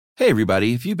Hey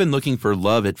everybody, if you've been looking for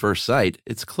love at first sight,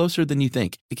 it's closer than you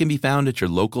think. It can be found at your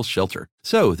local shelter.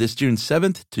 So this June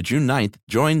 7th to June 9th,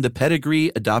 join the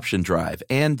Pedigree Adoption Drive,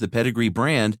 and the Pedigree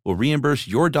brand will reimburse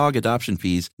your dog adoption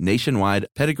fees nationwide.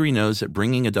 Pedigree knows that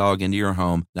bringing a dog into your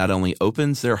home not only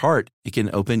opens their heart, it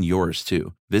can open yours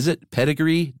too. Visit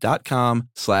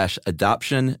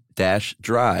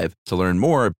pedigree.com/adoption-drive to learn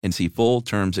more and see full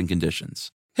terms and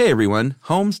conditions. Hey everyone,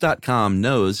 Homes.com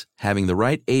knows having the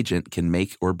right agent can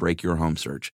make or break your home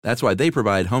search. That's why they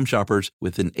provide home shoppers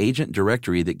with an agent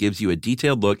directory that gives you a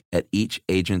detailed look at each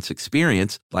agent's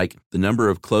experience, like the number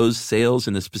of closed sales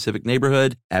in a specific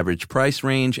neighborhood, average price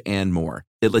range, and more.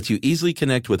 It lets you easily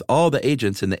connect with all the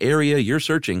agents in the area you're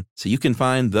searching so you can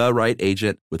find the right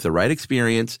agent with the right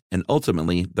experience and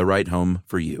ultimately the right home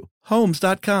for you.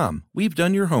 Homes.com. We've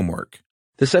done your homework.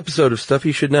 This episode of Stuff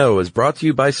You Should Know is brought to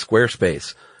you by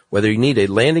Squarespace. Whether you need a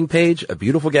landing page, a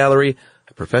beautiful gallery,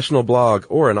 a professional blog,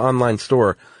 or an online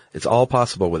store, it's all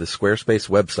possible with a Squarespace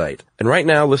website. And right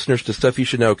now, listeners to Stuff You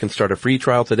Should Know can start a free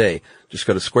trial today. Just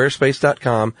go to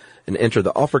squarespace.com and enter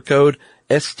the offer code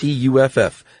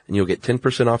STUFF, and you'll get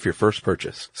 10% off your first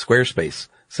purchase. Squarespace.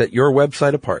 Set your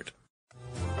website apart.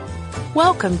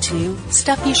 Welcome to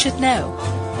Stuff You Should Know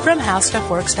from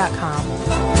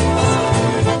HowStuffWorks.com.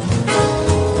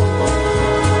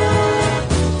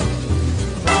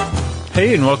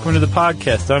 Hey, and welcome to the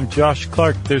podcast. I'm Josh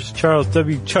Clark. There's Charles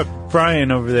W. Chuck Bryan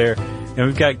over there. And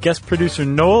we've got guest producer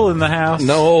Noel in the house.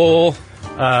 Noel.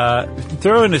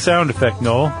 Throw in a sound effect,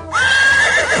 Noel.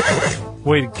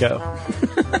 Way to go.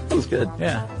 That was good.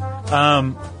 Yeah.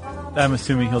 I'm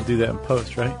assuming he'll do that in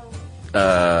post, right?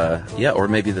 Yeah, or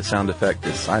maybe the sound effect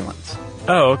is silence.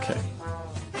 Oh, okay.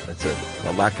 That's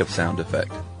a lack of sound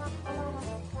effect.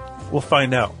 We'll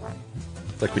find out.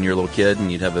 Like when you're a little kid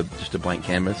and you'd have just a blank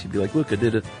canvas, you'd be like, look, I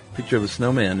did a picture of a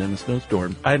snowman in a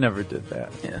snowstorm. I never did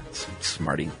that. Yeah,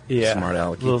 smarty. Yeah. Smart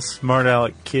alecky. Little smart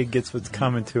aleck kid gets what's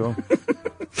coming to him.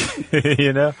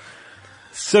 You know?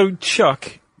 So,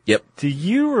 Chuck. Yep. Do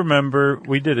you remember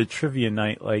we did a trivia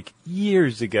night like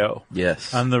years ago?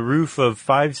 Yes. On the roof of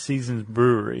Five Seasons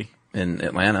Brewery. In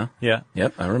Atlanta. Yeah.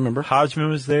 Yep, I remember.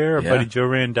 Hodgman was there, our buddy Joe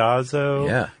Randazzo.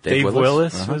 Yeah. Dave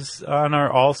Willis was on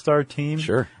our all-star team.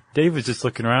 Sure. Dave was just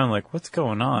looking around like, what's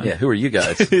going on? Yeah, who are you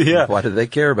guys? Yeah. Why do they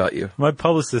care about you? My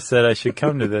publicist said I should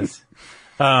come to this.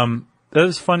 That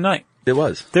was a fun night. It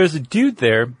was. There's a dude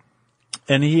there,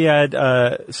 and he had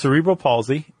cerebral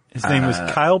palsy. His name was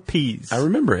Kyle Pease. I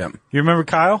remember him. You remember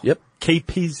Kyle? Yep. K.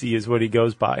 Peasy is what he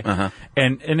goes by. Uh-huh.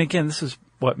 And again, this was,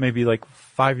 maybe like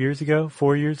 4 years ago?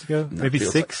 Maybe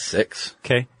feels 6? Like 6.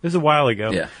 Okay. It was a while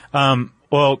ago. Yeah.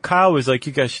 Well, Kyle was like,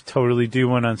 you guys should totally do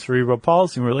one on cerebral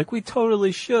palsy. And we were like, we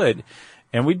totally should.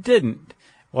 And we didn't.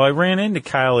 Well, I ran into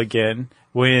Kyle again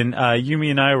when Yumi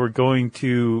and I were going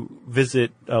to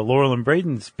visit Laurel and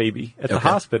Braden's baby at the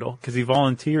hospital because he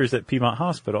volunteers at Piedmont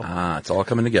Hospital. Ah, it's all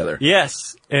coming together.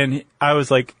 Yes. And I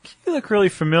was like, you look really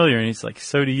familiar. And he's like,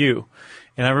 so do you.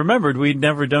 And I remembered we'd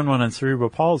never done one on cerebral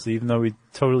palsy, even though we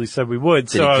totally said we would.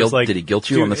 Did he guilt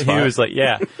you on the spot? He was like,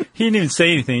 yeah. He didn't even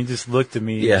say anything. He just looked at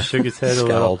me and shook his head a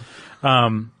little.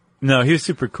 No, he was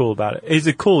super cool about it. He's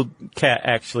a cool cat,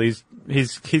 actually.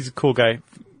 He's a cool guy.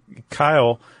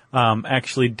 Kyle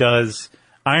actually does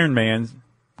Ironman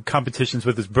competitions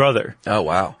with his brother. Oh,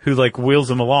 wow. Who like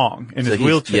wheels him along in his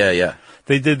wheelchair. Yeah.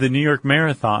 They did the New York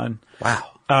Marathon.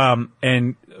 Wow.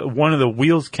 And one of the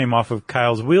wheels came off of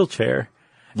Kyle's wheelchair.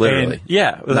 Literally. And,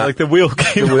 yeah. Like the wheels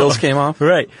came off.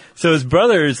 Right. So his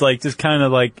brother is like just kind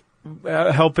of like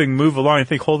helping move along, I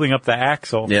think holding up the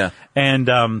axle. Yeah.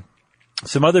 And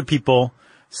some other people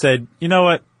said, you know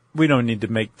what? We don't need to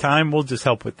make time. We'll just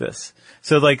help with this.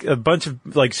 So like a bunch of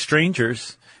like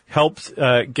strangers helped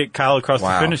get Kyle across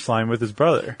the finish line with his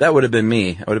brother. That would have been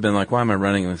me. I would have been like, why am I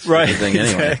running this thing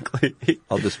anyway? Exactly.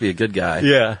 I'll just be a good guy.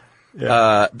 Yeah.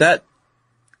 That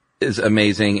is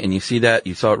amazing. And you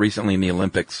saw it recently in the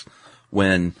Olympics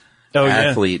when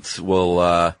athletes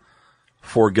will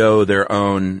forego their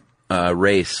own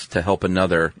race to help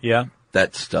another. Yeah.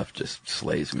 That stuff just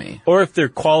slays me. Or if they're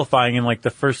qualifying in like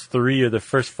the first 3 or the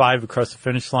first 5 across the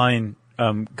finish line,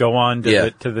 go on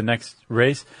to the next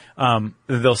race,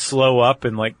 they'll slow up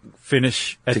and like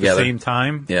finish at together. The same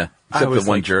time. Yeah. Except the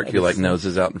one jerk who like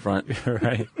noses out in front.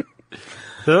 Right.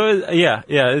 So yeah,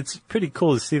 it's pretty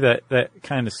cool to see that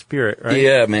kind of spirit, right?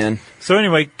 Yeah, man. So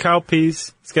anyway, Kyle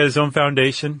Pease, he's got his own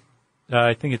foundation.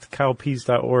 I think it's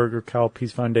kylepease.org or Kyle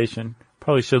Pease Foundation.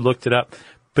 Probably should have looked it up.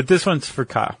 But this one's for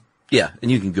Kyle. Yeah,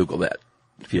 and you can Google that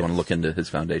if you want to look into his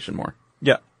foundation more.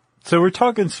 Yeah. So we're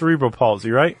talking cerebral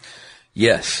palsy, right?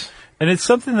 Yes. And it's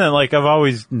something that, like, I've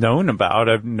always known about.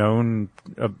 I've known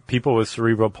people with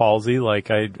cerebral palsy. Like,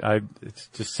 it's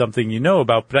just something you know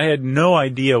about, but I had no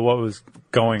idea what was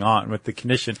going on with the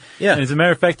condition. Yeah. And as a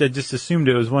matter of fact, I just assumed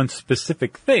it was one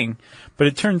specific thing. But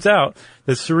it turns out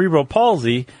that cerebral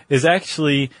palsy is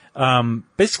actually,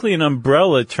 basically an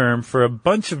umbrella term for a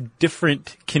bunch of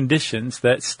different conditions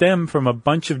that stem from a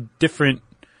bunch of different,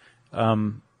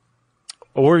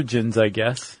 origins, I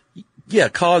guess. Yeah,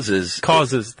 causes.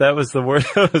 Causes. That was the word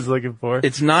I was looking for.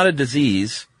 It's not a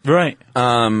disease. Right.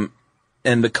 And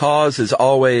the cause is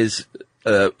always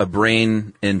a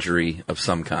brain injury of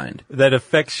some kind. That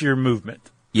affects your movement.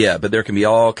 Yeah, but there can be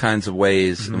all kinds of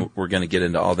ways, and we're going to get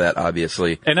into all that,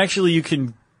 obviously. And actually, you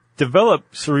can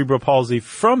develop cerebral palsy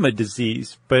from a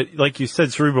disease, but like you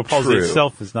said, cerebral palsy True.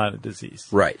 itself is not a disease.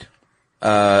 Right.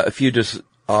 A few just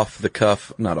off the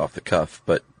cuff, not off the cuff,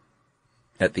 but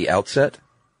at the outset.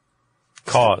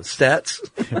 Cause. Stats.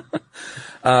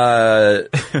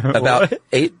 About What?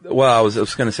 8, well, I was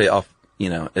going to say off,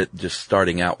 just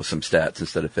starting out with some stats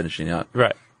instead of finishing up.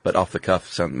 Right. But off the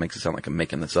cuff makes it sound like I'm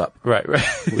making this up. Right.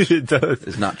 It does.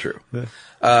 It's not true.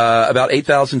 About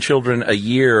 8,000 children a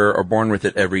year are born with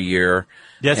it every year.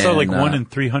 Yeah, so like And, 1 in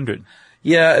 300.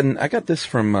 Yeah, and I got this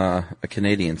from a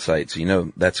Canadian site,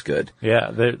 so that's good. Yeah,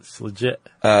 that's legit.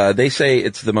 They say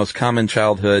it's the most common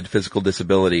childhood physical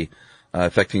disability,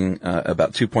 affecting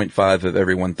about 2.5 of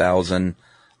every 1,000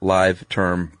 live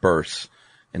term births,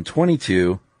 and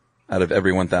 22 out of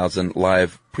every 1,000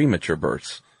 live premature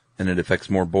births. And it affects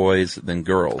more boys than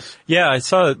girls. Yeah, I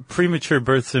saw premature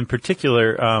births in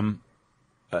particular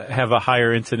have a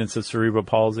higher incidence of cerebral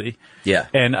palsy. Yeah.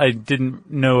 And I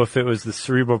didn't know if it was the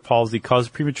cerebral palsy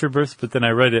caused premature births, but then I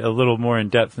read it a little more in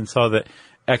depth and saw that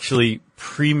actually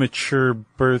premature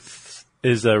births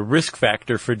is a risk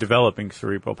factor for developing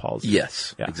cerebral palsy.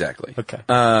 Yes, Yeah. exactly. Okay.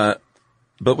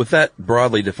 But with that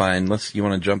broadly defined, you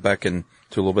want to jump back into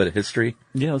a little bit of history?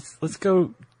 Yeah, let's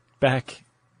go back,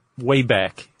 way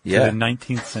back Yeah. to the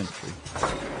 19th century.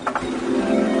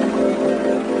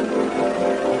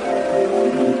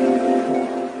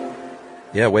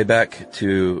 Yeah, way back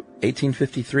to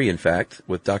 1853, in fact,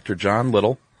 with Dr. John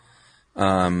Little.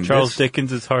 Charles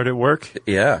Dickens is hard at work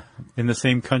Yeah. in the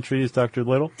same country as Dr.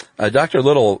 Little. Dr.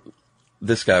 Little,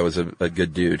 this guy was a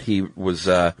good dude. He was,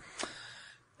 as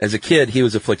a kid, he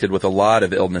was afflicted with a lot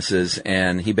of illnesses,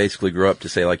 and he basically grew up to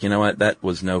say, like, you know what, that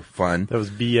was no fun. That was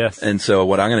BS. And so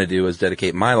what I'm going to do is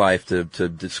dedicate my life to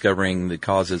discovering the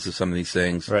causes of some of these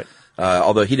things. Right.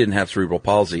 Although he didn't have cerebral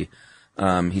palsy,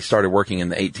 he started working in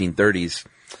the 1830s.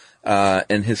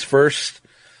 And his first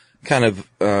kind of,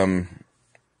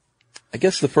 I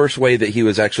guess the first way that he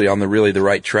was actually on the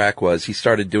right track was he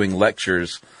started doing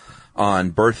lectures on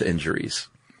birth injuries,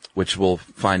 which we'll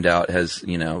find out has,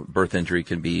 birth injury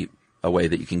can be a way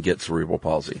that you can get cerebral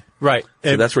palsy. Right.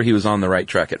 So that's where he was on the right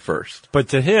track at first. But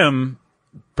to him,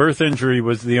 birth injury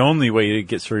was the only way to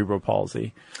get cerebral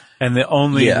palsy. And the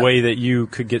only Yeah. way that you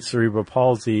could get cerebral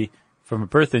palsy from a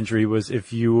birth injury was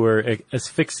if you were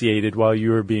asphyxiated while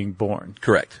you were being born.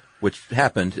 Correct. Which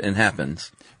happened and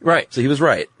happens. Right. So he was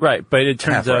right. Right. But it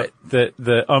turns Half out right. that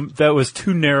that was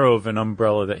too narrow of an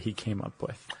umbrella that he came up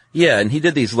with. Yeah, and he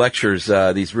did these lectures,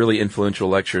 these really influential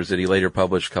lectures that he later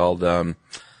published called, On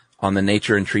the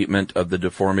Nature and Treatment of the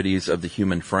Deformities of the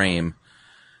Human Frame.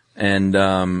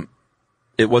 And,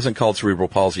 it wasn't called cerebral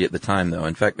palsy at the time, though.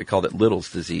 In fact, they called it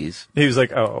Little's disease. He was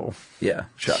like, oh, Yeah,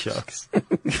 shucks.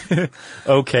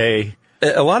 Okay.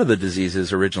 A lot of the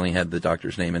diseases originally had the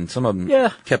doctor's name, and some of them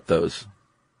Yeah. kept those,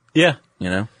 Yeah.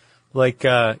 Like,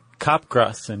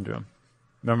 Capgras syndrome.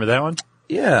 Remember that one?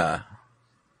 Yeah.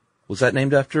 Was that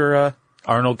named after,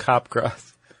 Arnold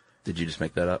Capgras. did you just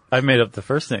make that up? I made up the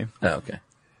first name. Oh, okay.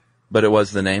 But it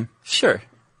was the name? Sure.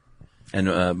 And,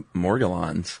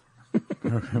 Morgellons.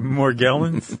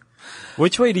 Morgellons?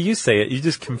 Which way do you say it? You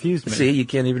just confused me. See, you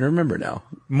can't even remember now.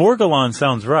 Morgellon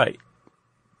sounds right.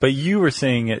 But you were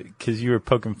saying it because you were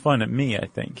poking fun at me, I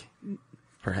think.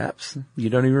 Perhaps. You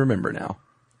don't even remember now.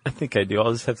 I think I do.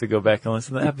 I'll just have to go back and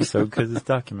listen to the episode because it's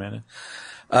documented.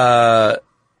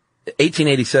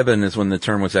 1887 is when the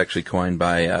term was actually coined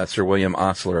by Sir William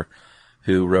Osler,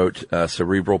 who wrote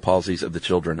Cerebral Palsies of the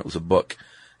Children. It was a book.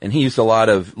 And he used a lot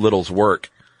of Little's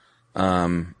work,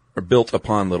 or built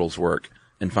upon Little's work,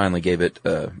 and finally gave it,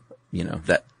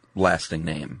 that lasting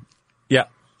name. Yeah.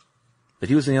 But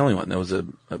he was the only one. There was a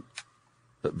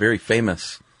very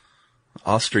famous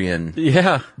Austrian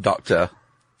Yeah. doctor.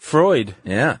 Freud.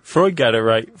 Yeah. Freud got it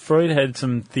right. Freud had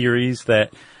some theories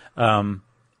that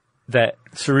that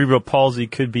cerebral palsy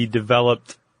could be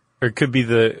developed or could be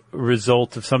the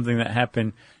result of something that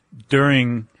happened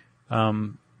during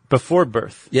before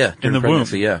birth. Yeah, in during the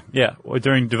pregnancy, womb. yeah. Yeah, or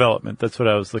during development. That's what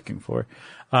I was looking for.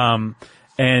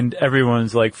 And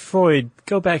everyone's like, Freud,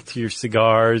 go back to your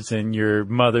cigars and your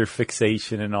mother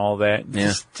fixation and all that.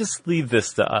 Yeah. Just leave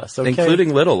this to us, okay?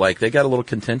 Including Little, like they got a little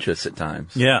contentious at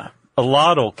times. Yeah, a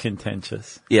lot of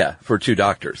contentious. Yeah, for two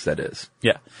doctors, that is.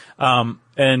 Yeah.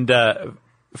 And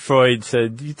Freud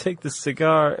said, you take the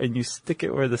cigar and you stick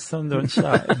it where the sun don't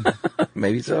shine.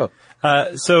 Maybe so.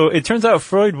 So it turns out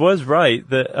Freud was right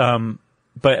that,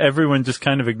 but everyone just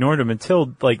kind of ignored him until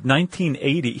like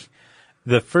 1980.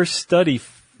 The first study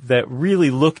that really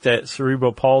looked at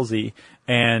cerebral palsy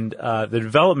and the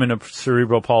development of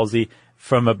cerebral palsy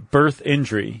from a birth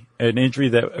injury, an injury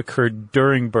that occurred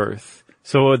during birth.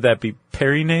 So what would that be?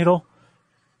 Perinatal?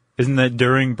 Isn't that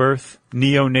during birth?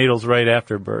 Neonatal's right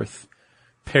after birth.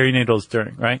 Perinatal's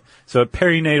during, right? So a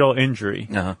perinatal injury,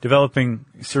 developing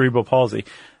cerebral palsy.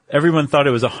 Everyone thought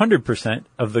it was 100%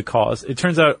 of the cause. It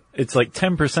turns out it's like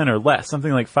 10% or less,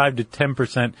 something like 5 to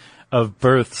 10% of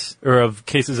births or of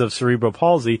cases of cerebral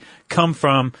palsy come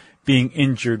from being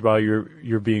injured while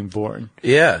you're being born.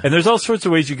 Yeah. And there's all sorts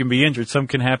of ways you can be injured. Some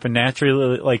can happen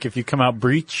naturally, like if you come out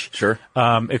breech. Sure.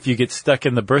 If you get stuck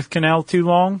in the birth canal too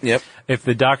long. Yep. If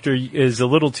the doctor is a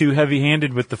little too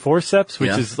heavy-handed with the forceps,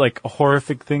 which Yeah. is like a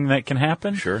horrific thing that can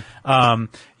happen. Sure.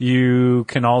 You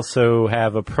can also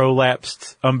have a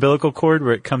prolapsed umbilical cord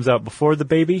where it comes out before the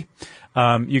baby.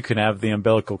 You can have the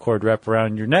umbilical cord wrap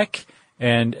around your neck.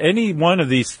 And any one of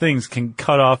these things can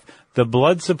cut off the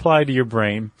blood supply to your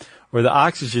brain or the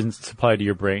oxygen supply to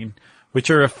your brain,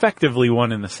 which are effectively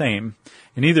one and the same.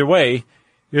 And either way,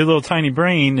 your little tiny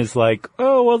brain is like,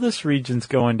 oh, well, this region's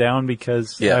going down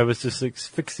because I was just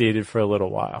asphyxiated for a little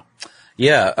while.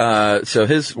 Yeah. So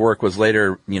his work was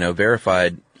later,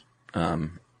 verified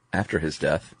after his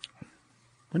death.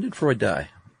 When did Freud die?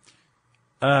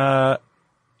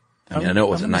 I know it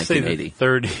wasn't 1980.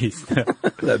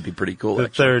 30s. That'd be pretty cool. The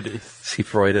actually. 30s. See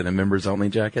Freud in a members only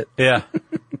jacket. Yeah.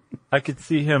 I could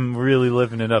see him really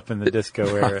living it up in the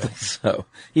disco era. So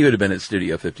he would have been at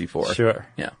Studio 54. Sure.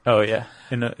 Yeah. Oh, yeah.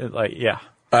 Yeah.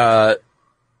 A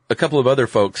couple of other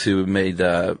folks who made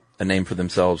a name for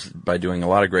themselves by doing a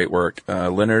lot of great work.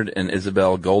 Leonard and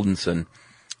Isabel Goldenson.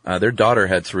 Their daughter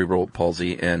had cerebral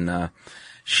palsy, and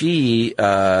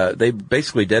they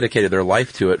basically dedicated their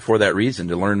life to it for that reason,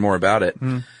 to learn more about it.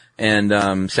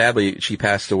 And sadly, she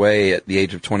passed away at the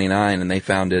age of 29, and they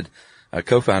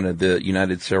co-founded the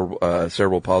United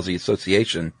Cerebral Palsy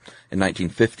Association in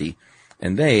 1950.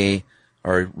 And they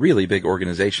are a really big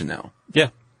organization now. Yeah.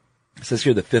 It says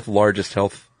here the 5th largest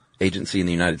health agency in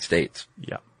the United States.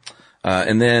 Yeah.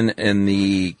 And then in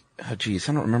I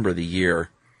don't remember the year,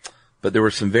 but there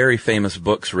were some very famous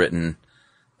books written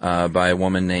by a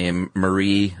woman named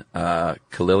Marie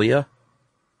Kalilia.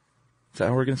 Is that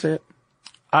how we're going to say it?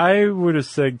 I would have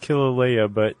said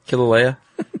Kilauea, but Kilauea?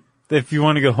 if you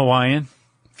want to go Hawaiian.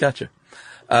 Gotcha.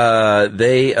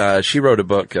 She wrote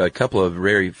a couple of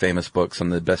very famous books on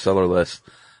the bestseller list.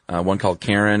 One called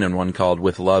Karen and one called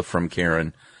With Love from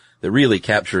Karen, that really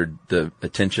captured the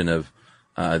attention of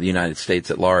the United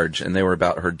States at large. And they were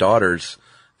about her daughter's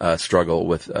struggle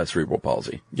with cerebral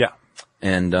palsy. Yeah.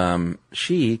 And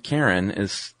Karen,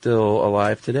 is still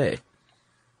alive today.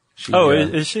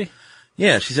 Is she?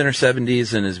 Yeah, she's in her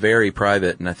 70s and is very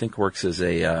private, and I think works as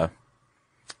a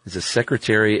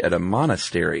secretary at a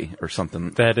monastery or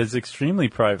something. That is extremely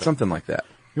private. Something like that.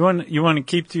 You want to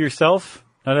keep to yourself,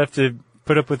 not have to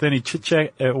put up with any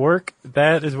chit-chat at work?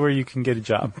 That is where you can get a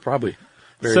job. Probably.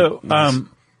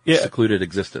 Secluded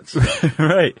existence.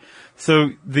 Right.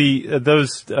 So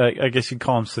those I guess you'd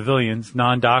call them civilians,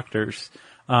 non-doctors,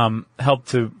 help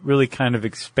to really kind of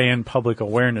expand public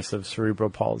awareness of cerebral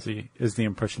palsy, is the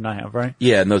impression I have, right?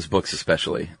 Yeah, and those books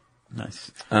especially.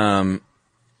 Nice.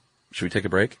 Should we take a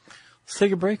break? Let's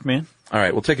take a break, man. All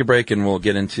right, we'll take a break and we'll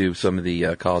get into some of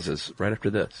the causes right after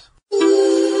this.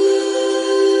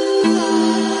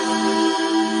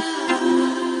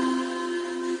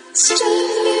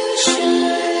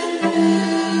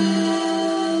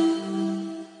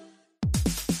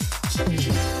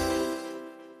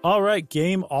 All right,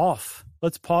 game off.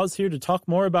 Let's pause here to talk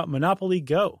more about Monopoly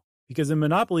Go. Because in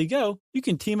Monopoly Go, you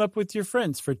can team up with your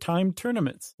friends for timed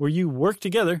tournaments where you work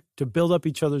together to build up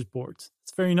each other's boards.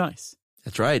 It's very nice.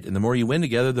 That's right. And the more you win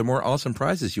together, the more awesome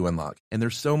prizes you unlock. And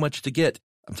there's so much to get.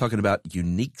 I'm talking about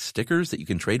unique stickers that you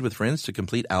can trade with friends to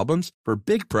complete albums for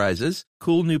big prizes,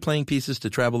 cool new playing pieces to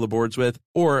travel the boards with,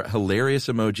 or hilarious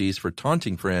emojis for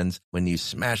taunting friends when you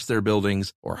smash their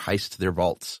buildings or heist their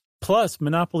vaults. Plus,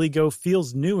 Monopoly Go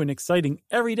feels new and exciting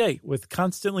every day with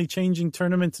constantly changing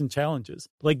tournaments and challenges,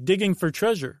 like digging for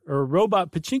treasure or a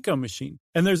robot pachinko machine.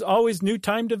 And there's always new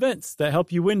timed events that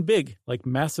help you win big, like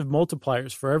massive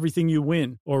multipliers for everything you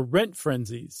win or rent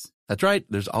frenzies. That's right.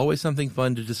 There's always something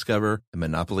fun to discover in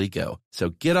Monopoly Go. So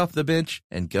get off the bench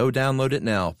and go download it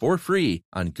now for free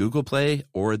on Google Play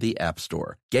or the App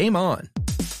Store. Game on!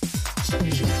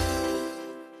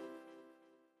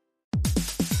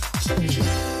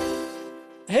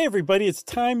 Hey everybody, it's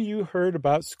time you heard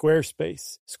about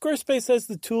Squarespace. Squarespace has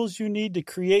the tools you need to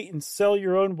create and sell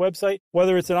your own website.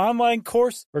 Whether it's an online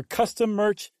course or custom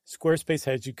merch, Squarespace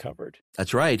has you covered.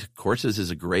 That's right. Courses is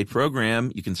a great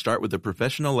program. You can start with a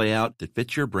professional layout that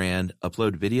fits your brand,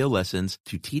 upload video lessons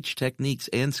to teach techniques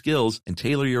and skills, and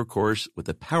tailor your course with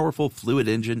a powerful Fluid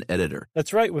Engine editor.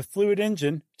 That's right. With Fluid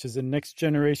Engine, which is a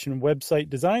next-generation website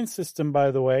design system,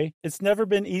 by the way, it's never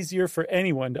been easier for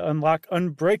anyone to unlock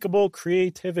unbreakable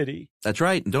creativity. That's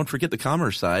right. And don't forget the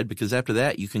commerce side, because after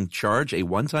that, you can charge a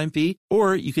one-time fee,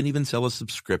 or you can even sell a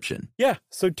subscription. Yeah,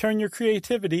 so turn your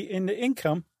creativity into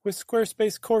income with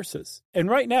Squarespace courses. And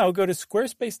right now, go to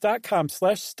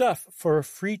squarespace.com/stuff for a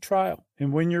free trial.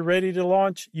 And when you're ready to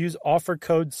launch, use offer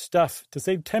code STUFF to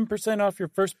save 10% off your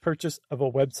first purchase of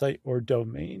a website or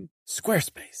domain.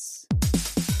 Squarespace.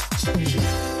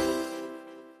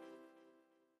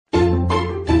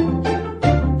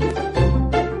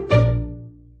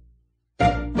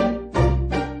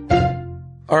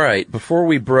 All right, before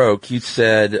we broke, you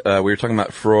said we were talking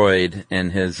about Freud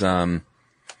and his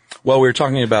we were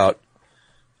talking about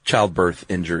childbirth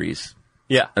injuries.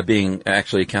 Yeah. Being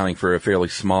actually accounting for a fairly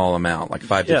small amount, like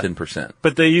 5 to 10%.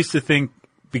 But they used to think,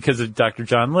 because of Dr.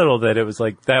 John Little, that it was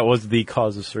like that was the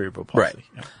cause of cerebral palsy.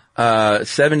 Right. Yeah.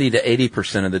 70 to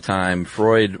 80% of the time,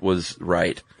 Freud was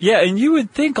right. Yeah, and you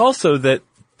would think also that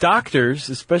doctors,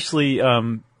 especially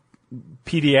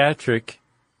pediatric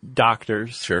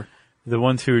doctors, Sure. the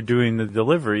ones who are doing the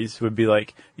deliveries, would be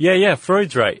like, yeah,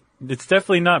 Freud's right. It's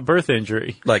definitely not birth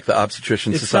injury. Like the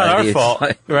obstetrician It's society. not our fault.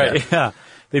 Like, Right, yeah.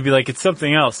 They'd be like, it's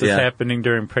something else that's Yeah. happening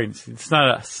during pregnancy. It's not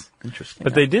us. Interesting.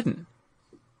 But they didn't.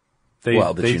 They,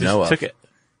 Well, that they you just know of. took it.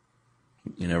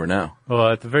 You never know. Well,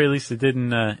 at the very least, it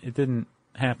didn't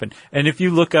happen. And if you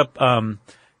look up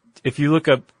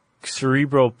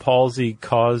cerebral palsy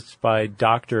caused by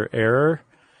doctor error,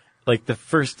 like the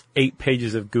first 8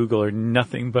 pages of Google are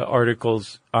nothing but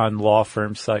articles on law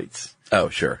firm sites. Oh,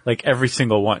 sure. Like every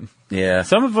single one. Yeah.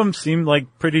 Some of them seem like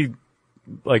pretty,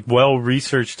 like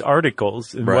well-researched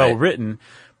articles and Right. well-written,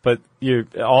 but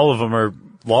all of them are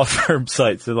law firm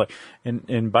sites. They're like,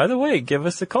 and by the way, give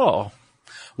us a call.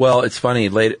 Well, it's funny.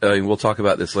 We'll talk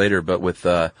about this later, but with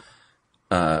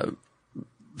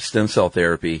stem cell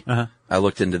therapy, I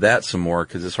looked into that some more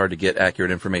because it's hard to get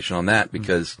accurate information on that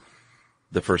because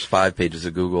the first 5 pages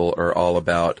of Google are all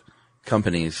about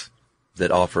companies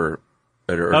that offer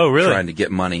that are really? trying to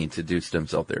get money to do stem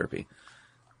cell therapy.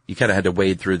 You kind of had to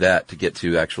wade through that to get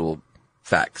to actual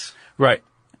facts. Right.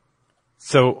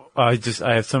 So I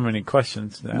have so many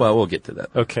questions now. Well, we'll get to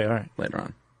that Okay, all right. later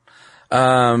on.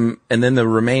 And then the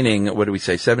remaining, what do we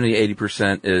say, 70 to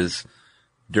 80% is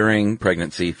during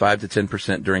pregnancy, 5 to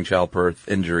 10% during childbirth,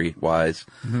 injury-wise.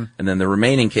 Mm-hmm. And then the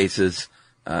remaining cases,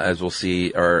 as we'll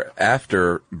see, are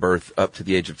after birth up to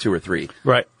the age of 2 or 3.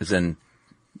 Right. As in,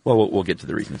 well, we'll get to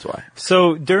the reasons why.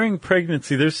 So during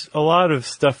pregnancy, there's a lot of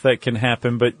stuff that can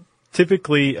happen, but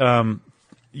typically,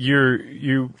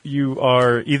 you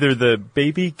are either the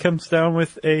baby comes down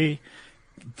with a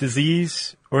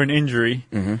disease or an injury,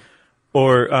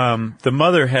 or the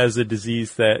mother has a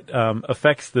disease that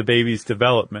affects the baby's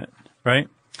development, right?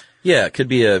 Yeah, it could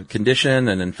be a condition,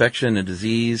 an infection, a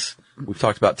disease. We've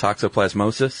talked about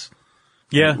toxoplasmosis.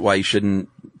 Yeah. Why you shouldn't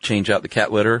change out the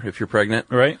cat litter if you're pregnant.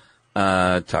 Right.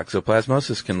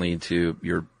 Toxoplasmosis can lead to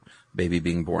your baby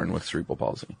being born with cerebral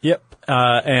palsy. Yep.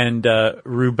 And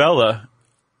rubella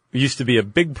used to be a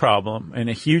big problem and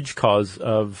a huge cause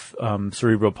of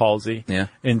cerebral palsy. Yeah.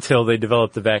 Until they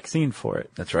developed a vaccine for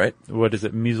it. That's right. What is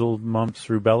it? Measles, mumps,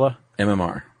 rubella?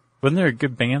 MMR. Wasn't there a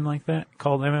good band like that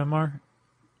called MMR?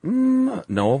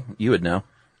 Noel, you would know.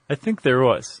 I think there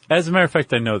was. As a matter of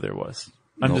fact, I know there was.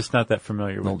 I'm Noel- just not that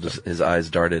familiar Noel with it. just, his eyes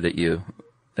darted at you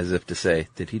as if to say,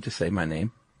 did he just say my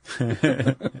name?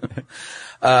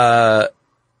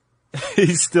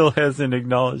 He still hasn't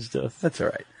acknowledged us. That's all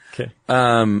right. Okay.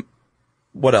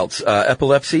 What else?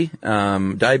 Epilepsy,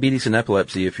 diabetes and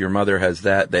epilepsy. If your mother has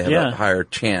that, they have Yeah. a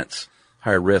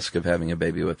higher risk of having a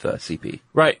baby with CP.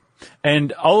 Right.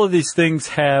 And all of these things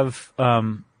have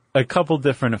a couple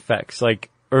different effects. Like,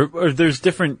 or there's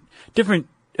different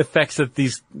effects that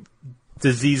these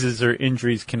diseases or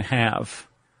injuries can have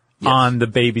on the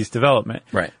baby's development.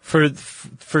 Right.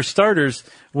 For starters,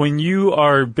 when you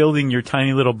are building your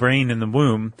tiny little brain in the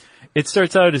womb, it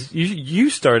starts out as, you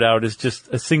start out as just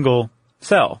a single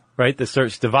cell, right? That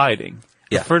starts dividing.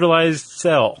 Yeah. A fertilized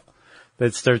cell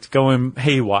that starts going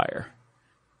haywire.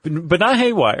 But not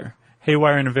haywire.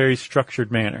 Haywire in a very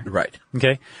structured manner. Right.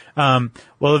 Okay.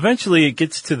 Well, eventually it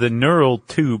gets to the neural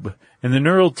tube, and the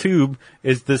neural tube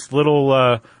is this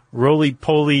little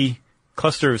roly-poly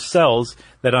cluster of cells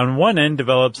that on one end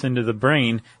develops into the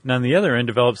brain, and on the other end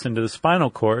develops into the spinal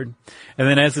cord. And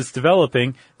then as it's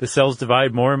developing, the cells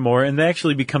divide more and more, and they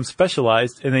actually become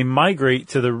specialized, and they migrate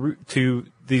to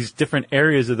these different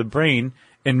areas of the brain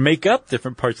and make up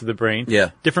different parts of the brain,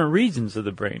 different regions of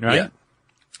the brain, right? Yeah.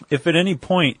 If at any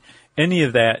point any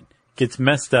of that gets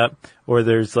messed up, or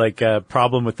there's like a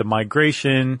problem with the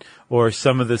migration, or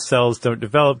some of the cells don't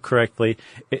develop correctly,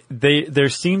 there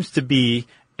seems to be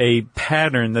a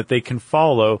pattern that they can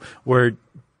follow where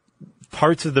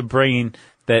parts of the brain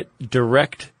that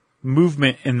direct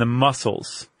movement in the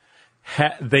muscles,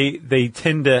 they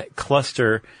tend to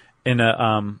cluster in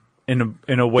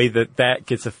a way that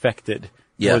gets affected.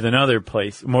 Yeah. More than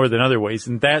other ways.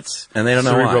 And that's and they don't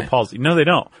know cerebral why. palsy. No, they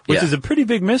don't. Which is a pretty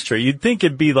big mystery. You'd think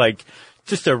it'd be like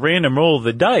just a random roll of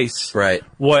the dice. Right.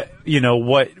 What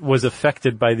was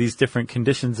affected by these different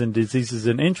conditions and diseases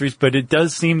and injuries, but it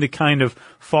does seem to kind of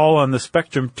fall on the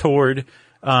spectrum toward,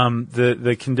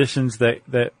 the conditions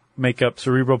that make up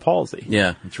cerebral palsy.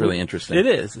 Yeah. It's really interesting. It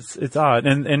is. It's odd.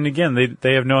 And again,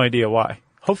 they have no idea why.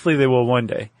 Hopefully they will one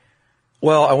day.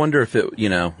 Well, I wonder if it,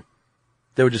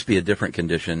 there would just be a different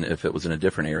condition if it was in a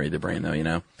different area of the brain,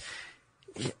 though,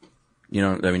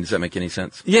 does that make any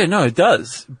sense? Yeah, no, it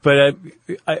does. But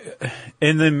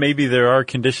and then maybe there are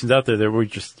conditions out there that we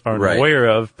just aren't aware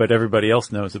of, but everybody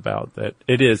else knows about. That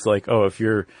it is like, if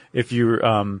your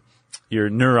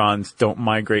neurons don't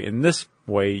migrate in this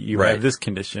way, you have this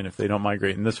condition. If they don't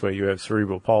migrate in this way, you have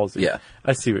cerebral palsy. Yeah,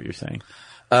 I see what you're saying.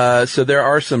 So there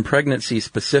are some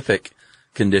pregnancy-specific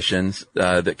conditions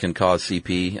that can cause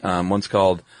CP. One's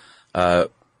called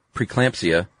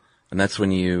preeclampsia, and that's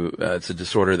when it's a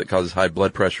disorder that causes high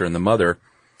blood pressure in the mother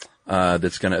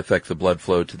that's going to affect the blood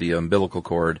flow to the umbilical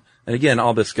cord. And again, it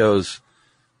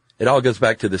all goes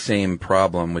back to the same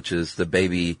problem, which is the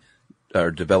baby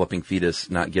or developing fetus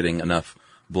not getting enough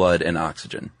blood and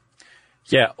oxygen.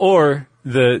 Yeah, or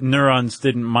the neurons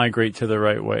didn't migrate to the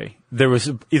right way. There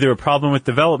was either a problem with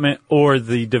development or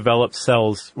the developed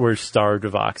cells were starved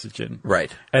of oxygen. Right.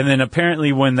 And then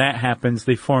apparently when that happens,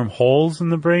 they form holes in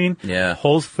the brain. Yeah.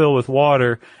 Holes fill with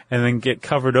water and then get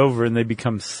covered over and they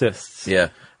become cysts. Yeah.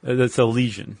 That's a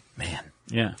lesion. Man.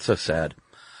 Yeah. So sad.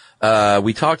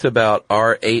 We talked about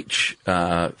RH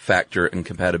factor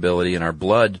incompatibility in our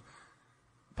blood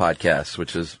podcast,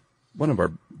 which is one of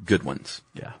our good ones.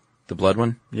 Yeah. The blood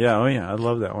one? Yeah, oh yeah, I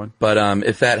love that one. But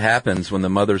if that happens when the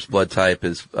mother's blood type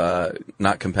is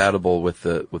not compatible with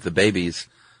the baby's,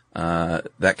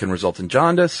 that can result in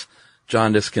jaundice.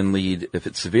 Jaundice can lead, if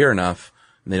it's severe enough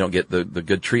and they don't get the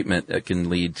good treatment, it can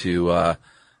lead to a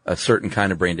certain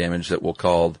kind of brain damage that will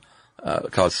cause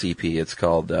CP. It's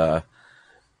called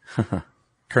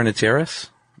kernicterus.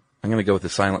 I'm going to go with the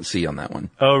silent C on that one.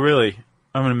 Oh, really?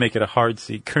 I'm going to make it a hard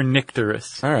C.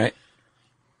 Kernicterus. All right.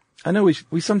 I know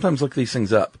we sometimes look these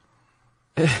things up.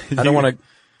 I don't want to.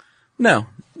 No,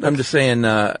 I'm just saying.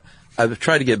 I've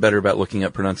tried to get better about looking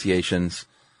up pronunciations,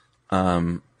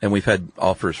 and we've had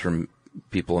offers from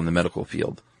people in the medical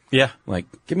field. Yeah, like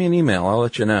give me an email, I'll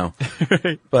let you know.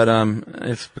 Right. But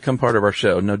it's become part of our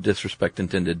show. No disrespect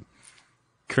intended.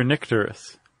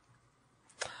 Kernicterus.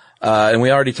 And we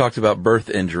already talked about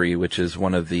birth injury, which is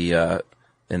one of the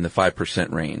in the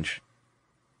 5% range.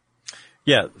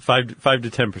 Yeah, 5 to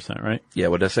 10%, right? Yeah,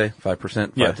 what did I say?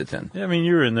 5%? 5 to 10. Yeah, I mean,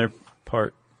 you were in there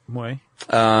part way.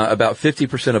 About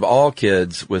 50% of all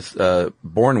kids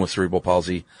born with cerebral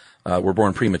palsy were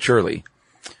born prematurely.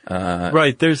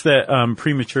 Right, there's that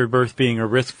premature birth being a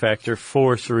risk factor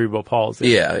for cerebral palsy.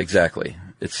 Yeah, exactly.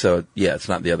 It's not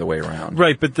the other way around.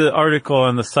 Right, but the article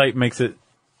on the site makes it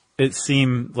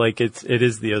seem like it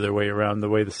is the other way around, the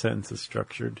way the sentence is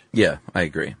structured. Yeah, I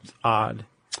agree. It's odd.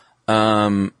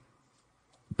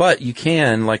 But you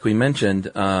can, like we mentioned,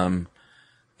 and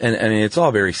I mean, it's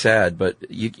all very sad, but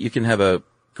you can have a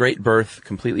great birth,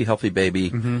 completely healthy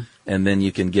baby, and then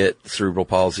you can get cerebral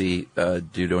palsy,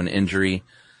 due to an injury,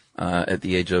 at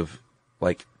the age of,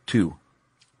 2.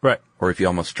 Right. Or if you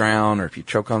almost drown, or if you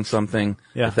choke on something.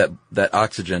 Yeah. If that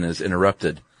oxygen is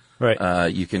interrupted.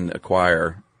 Right. You can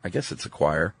acquire, I guess it's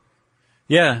acquire.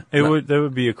 Yeah, that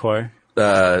would be acquire.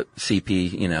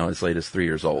 CP, as late as 3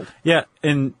 years old. Yeah,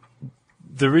 and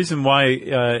the reason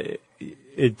why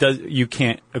you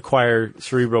can't acquire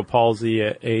cerebral palsy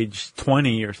at age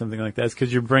 20 or something like that. It's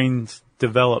because your brain's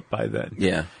developed by then.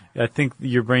 Yeah. I think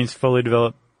your brain's fully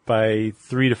developed by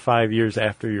 3 to 5 years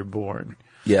after you're born.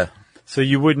 Yeah. So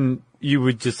you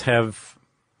would just have,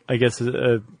 I guess,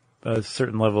 a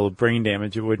certain level of brain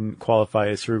damage. It wouldn't qualify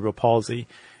as cerebral palsy.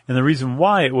 And the reason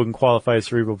why it wouldn't qualify as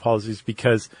cerebral palsy is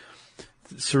because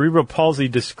cerebral palsy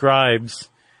describes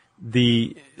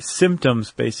the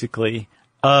symptoms, basically,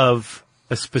 of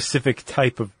a specific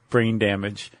type of brain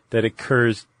damage that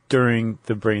occurs during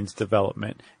the brain's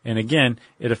development. And again,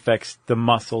 it affects the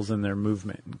muscles and their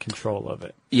movement and control of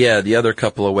it. Yeah, the other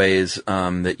couple of ways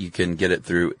that you can get it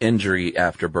through injury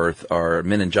after birth are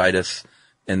meningitis,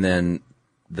 and then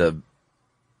the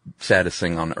saddest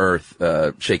thing on earth,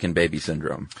 shaken baby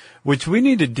syndrome. Which we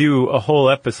need to do a whole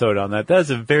episode on that. That's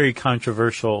a very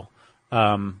controversial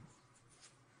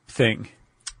thing.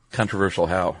 Controversial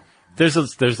how? There's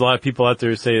a lot of people out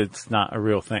there who say it's not a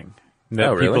real thing. That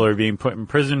Oh, really? people are being put in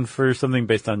prison for something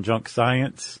based on junk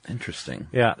science. Interesting.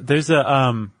 Yeah, there's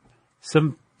some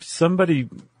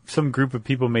group of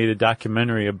people made a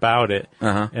documentary about it,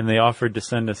 and they offered to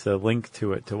send us a link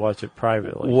to it to watch it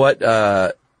privately. What,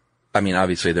 I mean,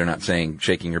 obviously they're not saying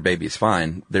shaking your baby is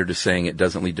fine. They're just saying it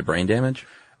doesn't lead to brain damage.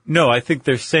 No, I think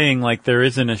they're saying like there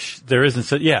isn't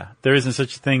such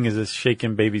a thing as a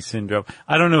shaken baby syndrome.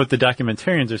 I don't know what the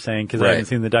documentarians are saying because I haven't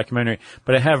seen the documentary,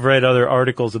 but I have read other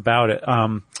articles about it.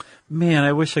 Man,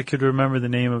 I wish I could remember the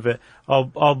name of it.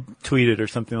 I'll tweet it or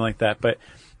something like that. But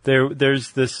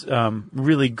there's this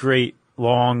really great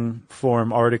long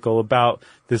form article about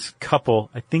this couple,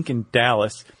 I think in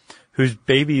Dallas, whose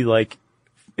baby like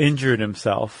injured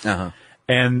himself,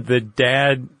 and the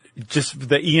dad. Just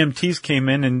the EMTs came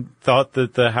in and thought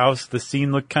that the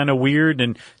scene looked kind of weird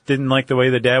and didn't like the way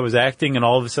the dad was acting. And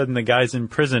all of a sudden the guy's in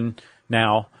prison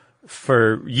now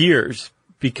for years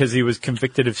because he was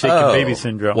convicted of shaken baby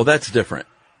syndrome. Well, that's different.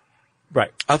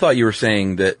 Right. I thought you were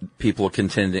saying that people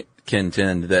contend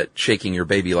that shaking your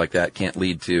baby like that can't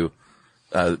lead to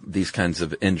these kinds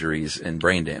of injuries and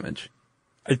brain damage.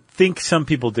 I think some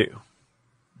people do.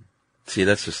 See,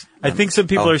 that's just... I think some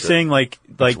people are saying like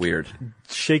weird.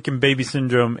 Shaken baby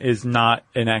syndrome is not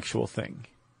an actual thing.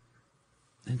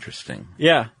 Interesting.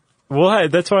 Yeah. Well,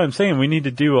 that's why I'm saying we need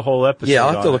to do a whole episode. Yeah,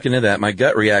 I'll have to look into that. My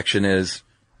gut reaction is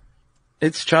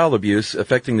it's child abuse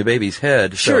affecting the baby's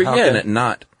head. Sure, so how can it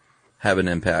not have an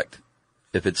impact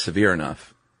if it's severe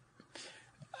enough?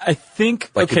 I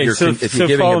think, Like okay, if you're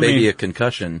giving a baby a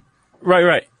concussion.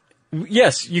 Right.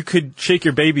 Yes, you could shake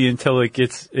your baby until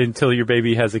your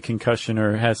baby has a concussion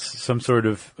or has some sort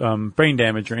of brain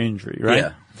damage or injury, right?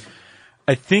 Yeah.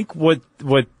 I think what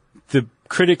the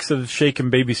critics of shaken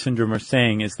baby syndrome are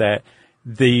saying is that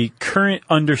the current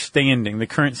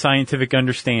scientific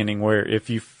understanding, where if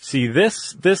you see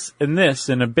this, and this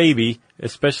in a baby,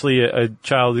 especially a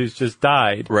child who's just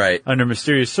died, right, under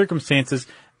mysterious circumstances,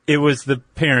 it was the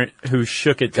parent who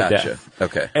shook it to death.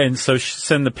 Okay. And so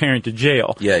send the parent to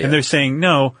jail. Yeah. And they're saying,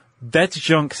 no, that's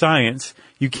junk science.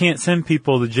 You can't send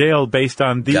people to jail based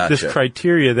on this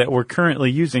criteria that we're currently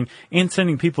using and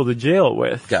sending people to jail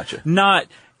with. Gotcha. Not,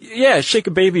 shake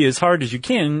a baby as hard as you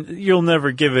can. You'll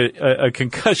never give it a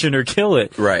concussion or kill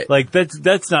it. Right. Like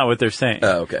that's not what they're saying.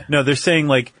 Oh, okay. No, they're saying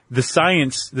like the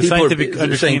scientific understanding.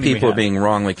 They're saying people are being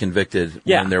wrongly convicted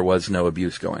when there was no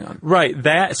abuse going on. Right.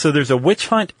 So there's a witch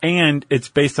hunt and it's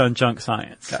based on junk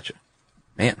science. Gotcha.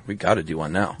 Man, we got to do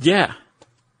one now. Yeah.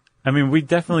 I mean, we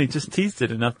definitely just teased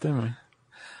it enough, didn't we?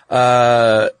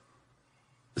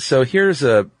 So here's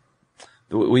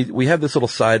we have this little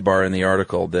sidebar in the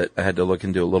article that I had to look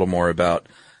into a little more about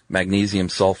magnesium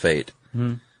sulfate.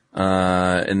 In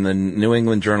the New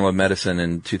England Journal of Medicine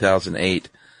in 2008,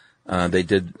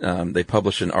 they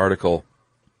published an article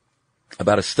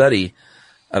about a study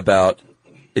about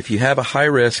if you have a high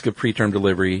risk of preterm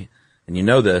delivery, and you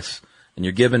know this, and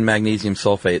you're given magnesium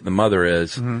sulfate, the mother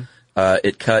is,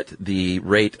 it cut the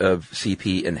rate of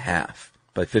CP in half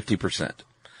by 50%.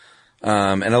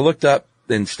 And I looked up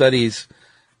in studies,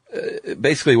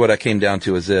 basically what I came down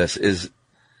to is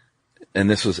and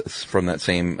this was from that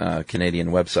same Canadian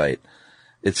website.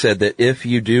 It said that if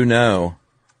you do know,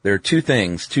 there are two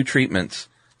treatments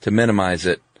to minimize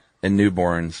it in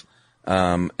newborns.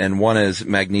 And one is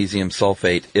magnesium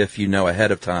sulfate if you know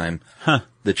ahead of time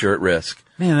that you're at risk.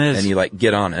 Man, and you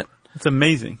get on it. It's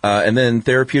amazing. And then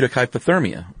therapeutic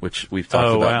hypothermia, which we've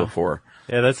talked about before.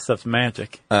 Yeah, that stuff's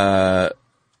magic.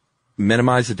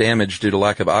 Minimize the damage due to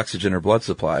lack of oxygen or blood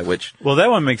supply, which... Well, that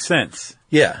one makes sense.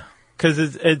 Yeah. Cause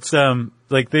it's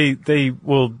like they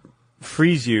will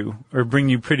freeze you or bring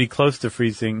you pretty close to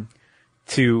freezing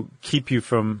to keep you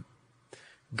from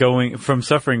from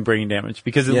suffering brain damage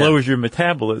because it Yeah. lowers your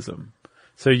metabolism.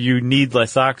 So you need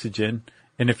less oxygen.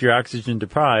 And if you're oxygen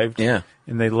deprived Yeah.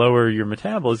 and they lower your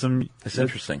metabolism. That's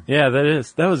interesting. Yeah,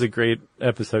 that was a great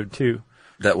episode too.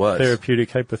 That was. Therapeutic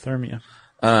hypothermia.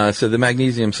 So the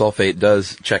magnesium sulfate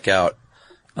does check out.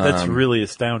 That's really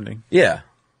astounding. Yeah.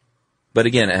 But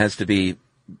again, it has to be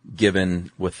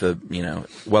given with the,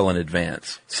 well in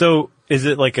advance. So is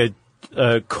it like a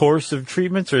course of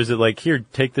treatments, or is it like, here,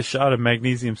 take the shot of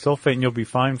magnesium sulfate and you'll be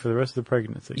fine for the rest of the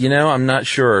pregnancy? I'm not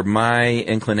sure. My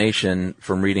inclination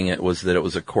from reading it was that it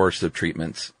was a course of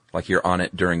treatments, like you're on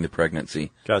it during the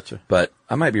pregnancy. Gotcha. But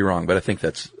I might be wrong, but I think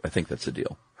that's the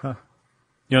deal.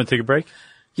 You want to take a break?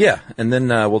 Yeah, and then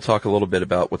we'll talk a little bit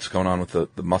about what's going on with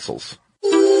the muscles.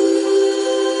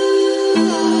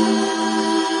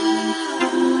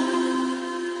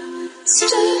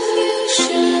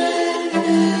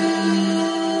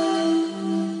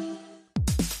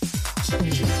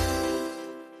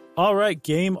 All right,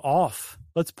 game off.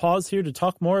 Let's pause here to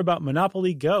talk more about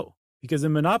Monopoly Go. Because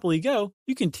in Monopoly Go,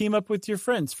 you can team up with your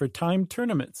friends for timed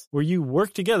tournaments where you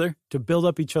work together to build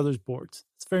up each other's boards.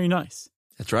 It's very nice.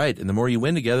 That's right. And the more you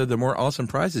win together, the more awesome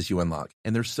prizes you unlock.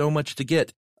 And there's so much to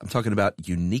get. I'm talking about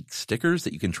unique stickers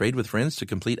that you can trade with friends to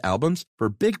complete albums for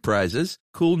big prizes,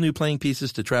 cool new playing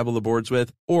pieces to travel the boards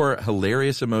with, or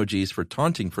hilarious emojis for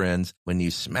taunting friends when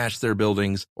you smash their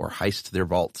buildings or heist their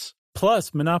vaults.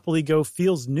 Plus, Monopoly Go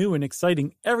feels new and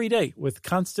exciting every day with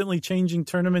constantly changing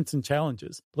tournaments and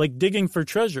challenges, like digging for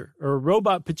treasure or a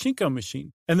robot pachinko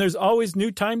machine. And there's always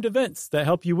new timed events that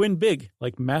help you win big,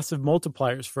 like massive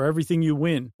multipliers for everything you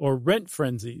win or rent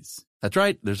frenzies. That's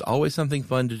right. There's always something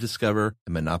fun to discover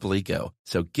in Monopoly Go.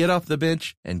 So get off the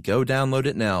bench and go download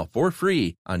it now for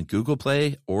free on Google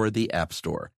Play or the App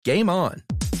Store. Game on!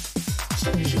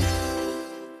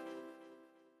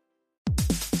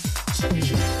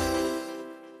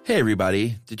 Hey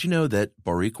everybody, did you know that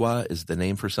Boricua is the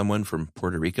name for someone from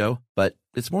Puerto Rico? But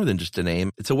it's more than just a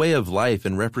name. It's a way of life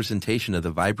and representation of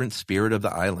the vibrant spirit of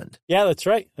the island. Yeah, that's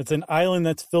right. It's an island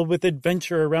that's filled with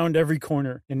adventure around every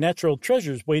corner and natural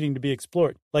treasures waiting to be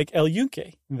explored, like El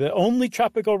Yunque, the only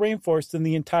tropical rainforest in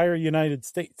the entire United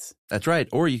States. That's right.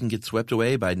 Or you can get swept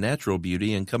away by natural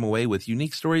beauty and come away with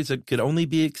unique stories that could only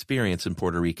be experienced in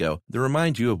Puerto Rico that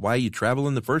remind you of why you travel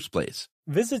in the first place.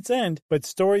 Visits end, but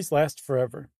stories last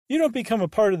forever. You don't become a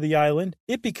part of the island,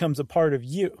 it becomes a part of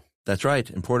you. That's right.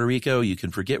 In Puerto Rico, you can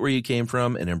forget where you came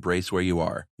from and embrace where you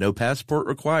are. No passport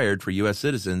required for U.S.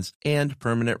 citizens and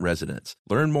permanent residents.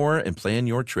 Learn more and plan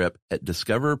your trip at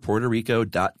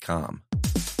discoverpuertorico.com.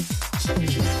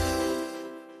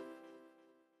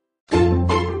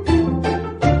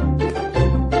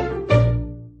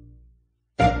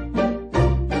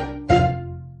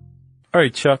 All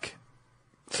right, Chuck.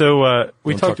 So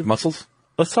we talked about muscles.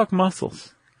 Let's talk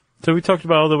muscles. So we talked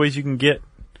about all the ways you can get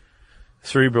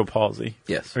cerebral palsy.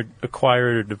 Yes. Or acquire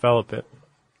it or develop it.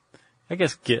 I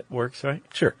guess get works, right?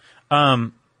 Sure.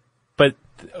 But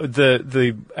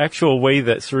the actual way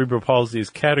that cerebral palsy is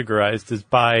categorized is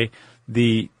by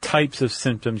the types of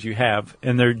symptoms you have.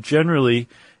 And they're generally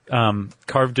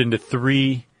carved into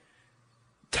three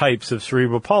types of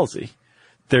cerebral palsy.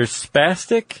 There's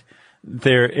spastic,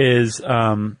 there is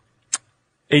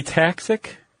ataxic,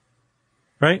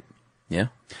 right? Yeah.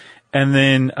 And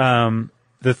then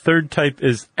the third type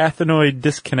is athenoid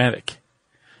dyskinetic.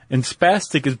 And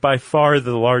spastic is by far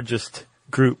the largest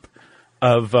group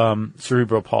of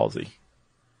cerebral palsy.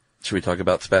 Should we talk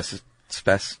about spasticity?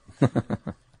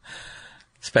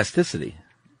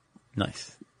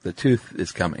 Nice. The tooth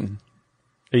is coming.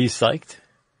 Are you psyched?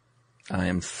 I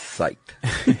am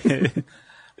psyched.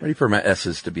 Ready for my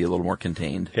S's to be a little more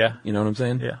contained. Yeah. You know what I'm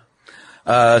saying? Yeah.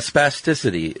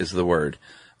 Spasticity is the word.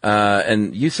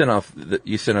 And you sent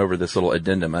over this little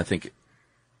addendum. I think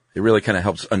it really kind of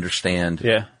helps understand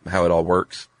how it all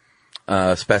works.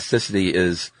 Spasticity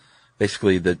is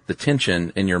basically the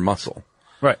tension in your muscle.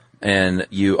 Right. And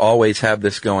you always have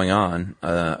this going on.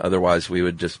 Otherwise we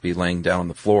would just be laying down on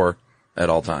the floor at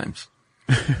all times.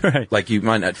 Right. Like you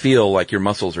might not feel like your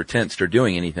muscles are tensed or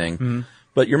doing anything,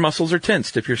 but your muscles are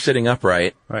tensed if you're sitting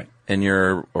upright. Right. And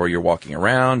you're walking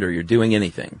around or you're doing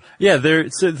anything. Yeah,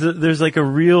 there's like a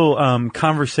real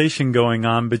conversation going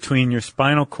on between your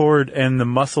spinal cord and the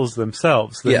muscles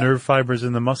themselves, the nerve fibers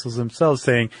in the muscles themselves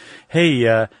saying,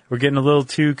 hey, we're getting a little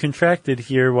too contracted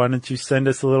here. Why don't you send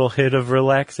us a little hit of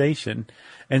relaxation?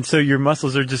 And so your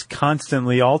muscles are just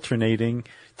constantly alternating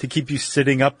to keep you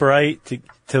sitting upright,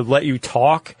 to let you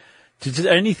talk, to just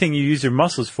anything you use your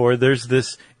muscles for. There's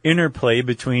this interplay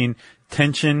between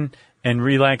tension and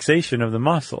relaxation of the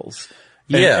muscles.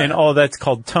 Yeah. And all that's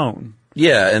called tone.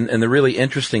 Yeah, and the really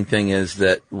interesting thing is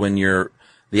that when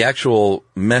the actual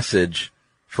message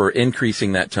for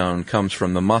increasing that tone comes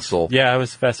from the muscle. Yeah, I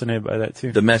was fascinated by that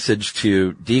too. The message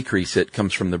to decrease it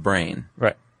comes from the brain.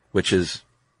 Right. Which is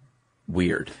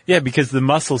weird. Yeah, because the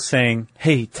muscle's saying,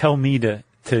 hey, tell me to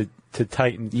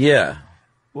tighten. Yeah.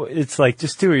 Well, it's like,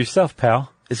 just do it yourself,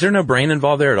 pal. Is there no brain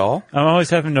involved there at all? I'm always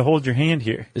having to hold your hand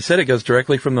here. It said it goes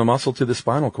directly from the muscle to the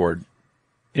spinal cord.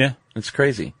 Yeah. It's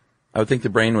crazy. I would think the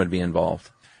brain would be involved.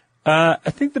 I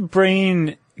think the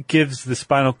brain gives the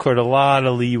spinal cord a lot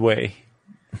of leeway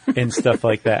and stuff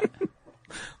like that.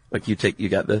 Like you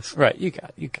got this? Right, you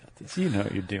got this. You know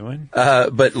what you're doing.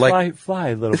 But like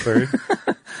fly, little bird.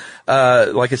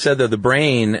 Like I said though, the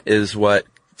brain is what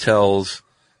tells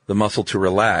the muscle to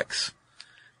relax.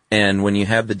 And when you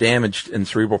have the damage in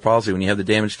cerebral palsy, when you have the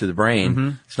damage to the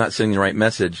brain, it's not sending the right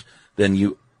message, then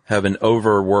you have an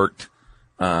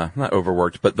not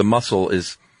overworked, but the muscle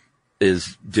is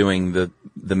doing the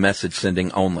message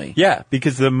sending only. Yeah,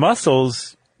 because the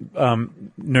muscles,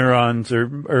 neurons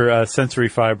or sensory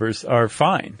fibers are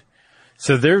fine.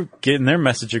 So they're getting their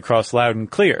message across loud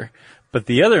and clear. But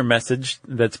the other message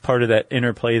that's part of that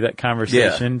interplay, that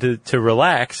conversation to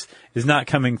relax is not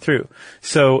coming through.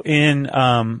 So in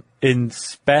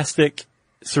spastic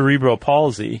cerebral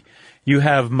palsy, you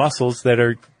have muscles that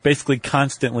are basically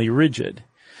constantly rigid.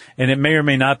 And it may or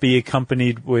may not be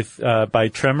accompanied with, by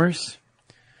tremors,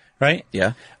 right?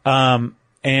 Yeah.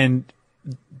 And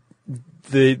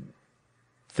the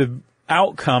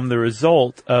outcome, the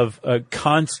result of a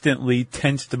constantly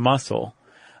tensed muscle,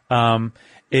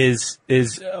 is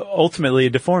ultimately a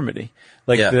deformity.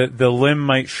 Like the limb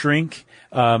might shrink,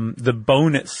 the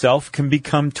bone itself can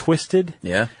become twisted.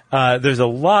 Yeah. There's a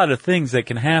lot of things that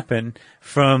can happen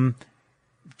from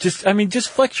just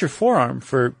flex your forearm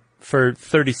for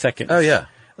 30 seconds. Oh yeah.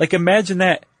 Like imagine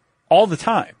that all the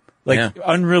time. Like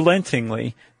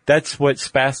unrelentingly. That's what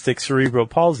spastic cerebral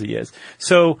palsy is.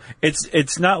 So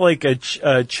it's not like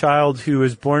a child who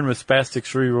is born with spastic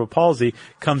cerebral palsy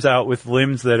comes out with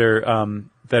limbs that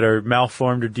are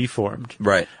malformed or deformed.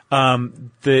 Right.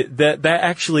 That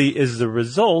actually is the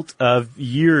result of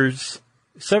years,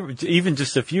 even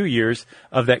just a few years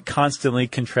of that constantly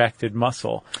contracted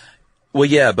muscle. Well,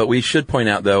 yeah, but we should point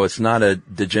out though, it's not a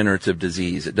degenerative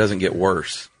disease. It doesn't get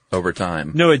worse over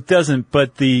time. No, it doesn't.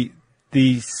 But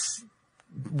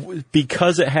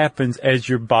because it happens as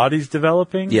your body's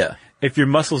developing. Yeah. If your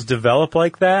muscles develop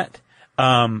like that,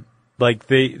 that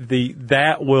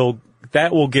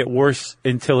will get worse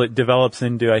until it develops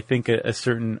into, I think, a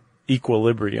certain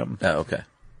equilibrium. Oh, okay.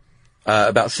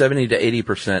 About 70 to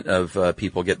 80% of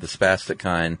people get the spastic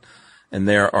kind, and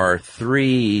there are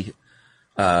 3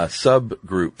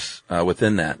 subgroups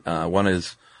within that. One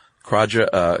is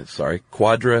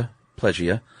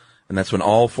quadriplegia, and that's when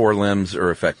all 4 limbs are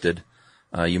affected.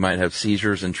 You might have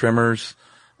seizures and tremors.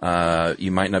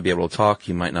 You might not be able to talk.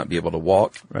 You might not be able to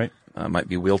walk. Right. Might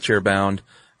be wheelchair bound,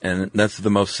 and that's the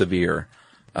most severe.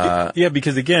 Yeah,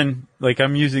 because again, like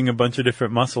I'm using a bunch of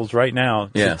different muscles right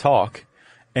now to talk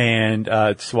and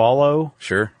swallow,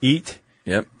 eat,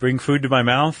 bring food to my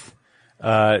mouth,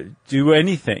 do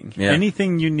anything. Yeah.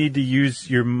 Anything you need to use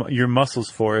your muscles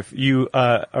for. If you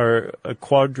are a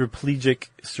quadriplegic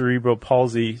cerebral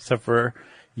palsy sufferer,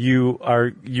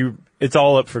 it's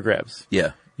all up for grabs.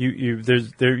 Yeah.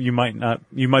 You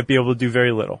might be able to do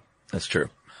very little. That's true.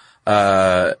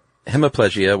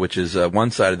 Hemiplegia, which is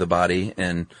one side of the body,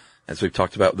 and as we've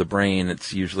talked about with the brain,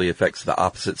 it usually affects the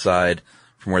opposite side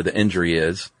from where the injury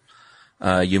is.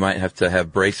 You might have to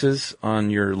have braces on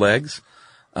your legs.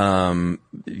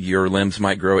 Your limbs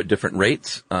might grow at different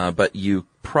rates, but you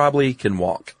probably can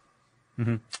walk.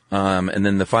 Mm-hmm. And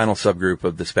then the final subgroup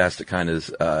of the spastic kind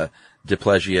is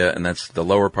diplegia, and that's the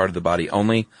lower part of the body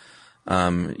only.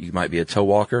 You might be a toe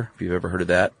walker, if you've ever heard of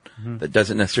that. Mm-hmm. That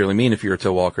doesn't necessarily mean if you're a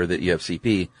toe walker that you have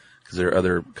CP, because there are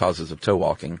other causes of toe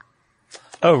walking.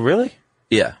 Oh, really?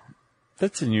 Yeah.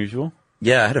 That's unusual.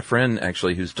 Yeah, I had a friend,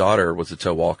 actually, whose daughter was a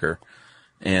toe walker.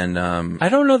 And I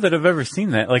don't know that I've ever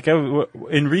seen that. Like,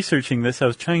 in researching this, I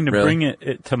was trying to bring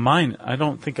it to mind. I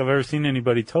don't think I've ever seen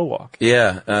anybody toe walk.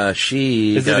 Yeah,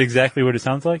 she... Is it exactly what it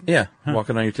sounds like? Yeah,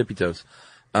 walking on your tippy toes.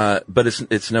 But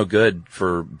it's no good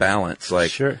for balance. Like,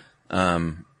 sure.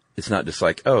 It's not just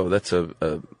like, oh, that's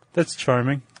that's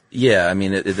charming. Yeah, I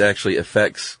mean, it actually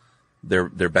affects their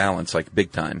balance, like,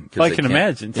 big time. I can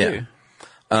imagine, too.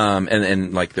 Yeah.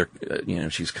 And like they're,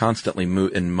 she's constantly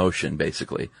in motion,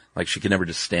 basically. Like she can never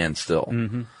just stand still.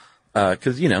 Mm-hmm.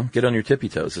 Cause, get on your tippy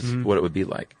toes is what it would be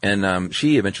like. And,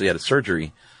 she eventually had a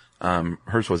surgery.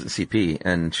 Hers wasn't CP,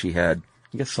 and she had,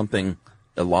 I guess, something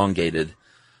elongated,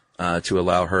 to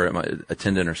allow her a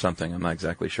tendon or something. I'm not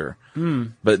exactly sure.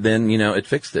 But then, it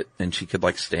fixed it, and she could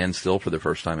stand still for the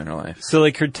first time in her life. So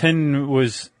her tendon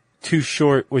was too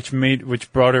short, which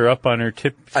brought her up on her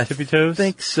tippy toes? I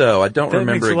think so. I don't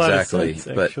remember makes a lot of exactly,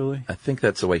 sense, but actually. I think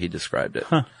that's the way he described it.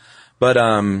 Huh. But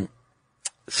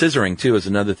scissoring too is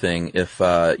another thing. If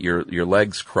your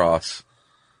legs cross,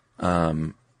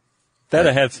 That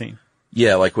I have seen.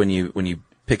 yeah, like when you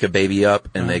pick a baby up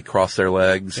and they cross their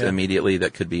legs Yeah. immediately,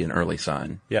 that could be an early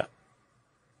sign. Yeah.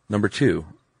 Number 2,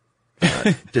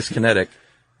 dyskinetic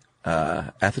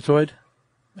athetoid,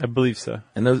 I believe so.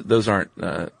 and those aren't.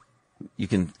 You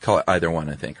can call it either one,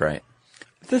 I think, right?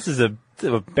 This is a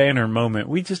banner moment.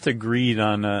 We just agreed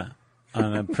on a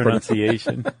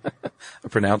pronunciation. A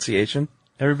pronunciation.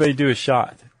 Everybody do a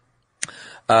shot.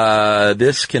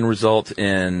 This can result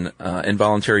in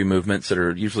involuntary movements that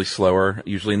are usually slower,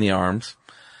 usually in the arms,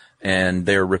 and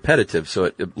they're repetitive, so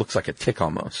it looks like a tick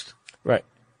almost. Right.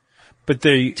 But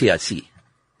they, TIC,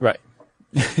 right.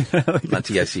 not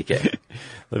TICK.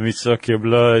 Let me suck your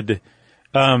blood.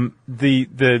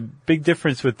 The big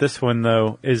difference with this one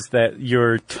though is that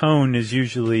your tone is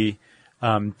usually,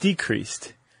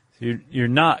 decreased. You're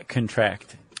not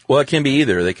contracted. Well, it can be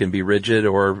either. They can be rigid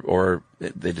or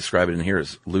they describe it in here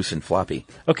as loose and floppy.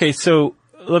 Okay, so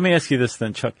let me ask you this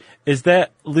then, Chuck. Is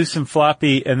that loose and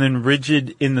floppy and then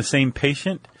rigid in the same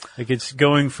patient? Like it's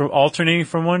alternating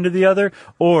from one to the other?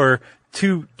 Or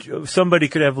somebody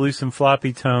could have loose and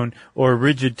floppy tone or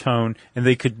rigid tone and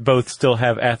they could both still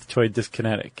have athetoid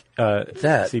dyskinetic,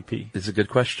 That CP. is a good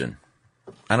question.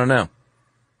 I don't know.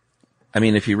 I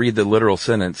mean, if you read the literal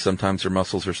sentence, sometimes their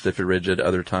muscles are stiff and rigid,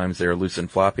 other times they are loose and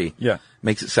floppy. Yeah.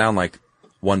 Makes it sound like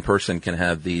one person can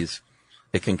have these.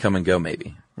 It can come and go,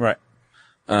 maybe. Right.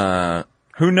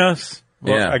 Who knows?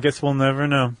 Well, Yeah. I guess we'll never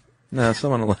know. No,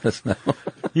 someone will let us know.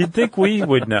 You'd think we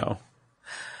would know.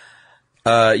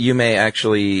 You may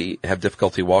actually have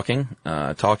difficulty walking,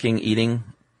 talking, eating.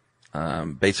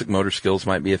 Basic motor skills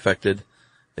might be affected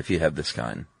if you have this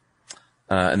kind.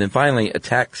 And then finally,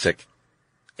 ataxic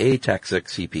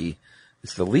CP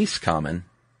is the least common,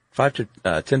 5 to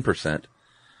 10%.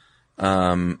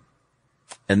 And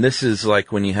this is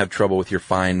like when you have trouble with your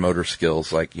fine motor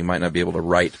skills, like you might not be able to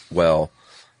write well,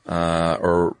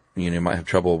 or you might have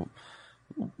trouble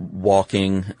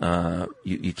walking.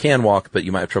 You can walk, but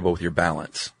you might have trouble with your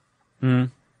balance.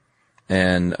 And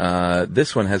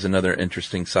this one has another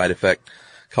interesting side effect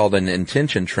called an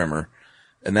intention tremor,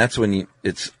 and that's when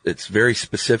it's very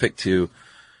specific to,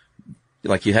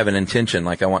 like you have an intention,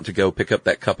 like I want to go pick up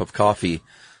that cup of coffee.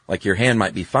 Like your hand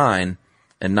might be fine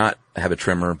and not have a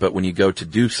tremor, but when you go to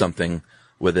do something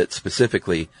with it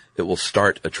specifically, it will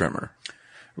start a tremor.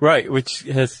 Right, which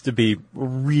has to be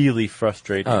really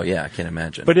frustrating. Oh yeah, I can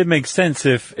imagine. But it makes sense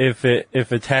if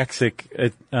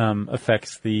ataxic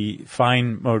affects the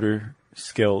fine motor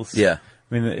skills. Yeah.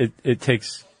 I mean, it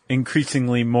takes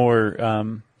increasingly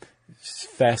more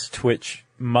fast twitch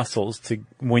muscles to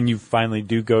when you finally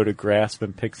do go to grasp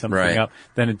and pick something Right. up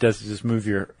than it does to just move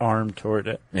your arm toward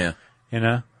it. Yeah. You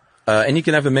know? And you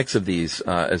can have a mix of these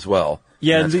as well.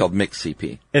 Yeah, And that's called mixed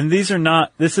CP. And this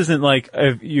isn't like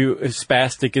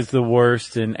spastic is the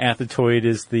worst and athetoid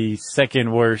is the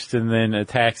second worst and then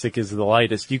ataxic is the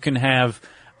lightest. You can have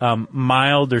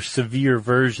mild or severe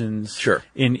versions Sure.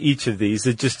 in each of these.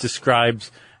 It just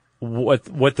describes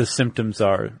what the symptoms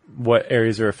are, what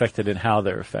areas are affected and how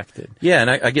they're affected. Yeah, and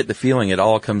I get the feeling it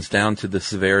all comes down to the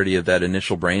severity of that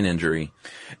initial brain injury.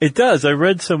 It does. I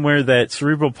read somewhere that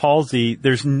cerebral palsy,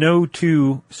 there's no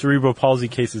two cerebral palsy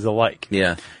cases alike.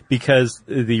 Yeah. Because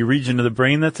the region of the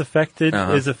brain that's affected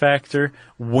is a factor,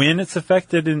 when it's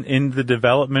affected in the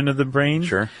development of the brain.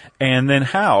 Sure. And then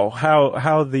how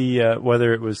the,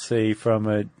 whether it was, say, from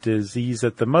a disease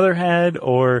that the mother had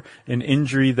or an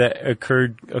injury that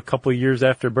occurred a couple years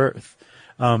after birth.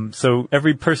 So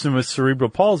every person with cerebral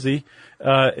palsy,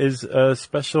 is a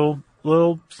special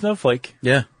little snowflake.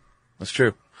 Yeah, that's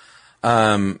true.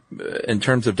 In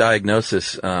terms of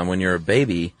diagnosis, when you're a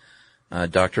baby,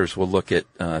 doctors will look at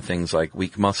things like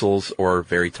weak muscles or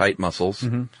very tight muscles.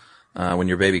 When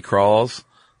your baby crawls,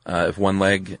 if one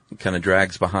leg kind of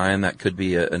drags behind, that could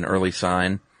be an early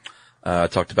sign. I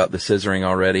talked about the scissoring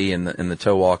already and the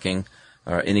toe walking,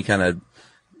 any kind of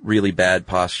really bad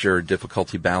posture,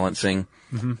 difficulty balancing,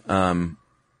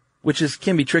 which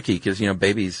can be tricky because,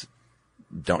 babies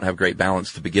don't have great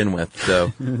balance to begin with.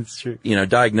 So, That's true.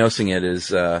 Diagnosing it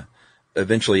is,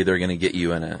 eventually they're going to get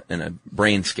you in a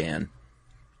brain scan,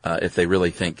 if they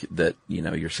really think that,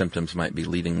 your symptoms might be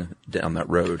leading down that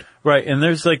road. Right. And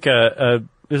there's like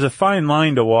there's a fine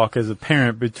line to walk as a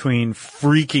parent between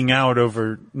freaking out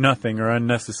over nothing or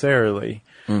unnecessarily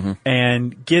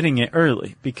and getting it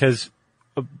early, because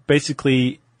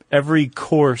basically every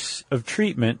course of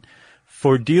treatment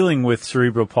for dealing with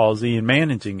cerebral palsy and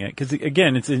managing it, because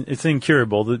again, it's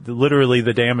incurable. Literally,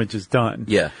 the damage is done.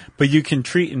 Yeah. But you can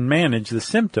treat and manage the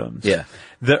symptoms. Yeah.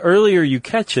 The earlier you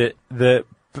catch it, the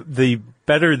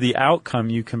better the outcome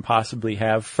you can possibly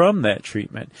have from that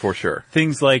treatment. For sure.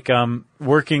 Things like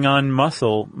working on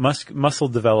muscle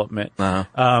development.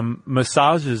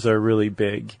 Massages are really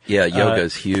big. Yeah, yoga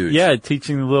is huge. Yeah,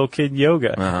 teaching the little kid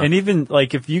yoga. And even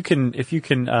like if you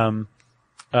can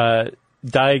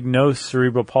diagnose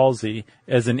cerebral palsy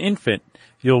as an infant,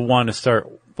 you'll want to start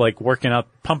like working up,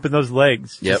 pumping those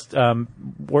legs. Yep.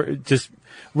 Just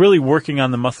really working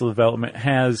on the muscle development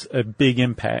has a big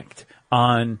impact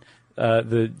on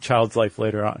the child's life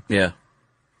later on. Yeah.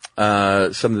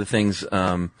 Some of the things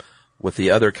with the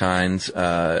other kinds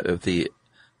of the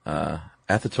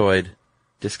athetoid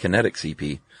dyskinetic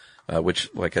CP, which,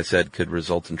 like I said, could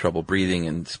result in trouble breathing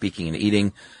and speaking and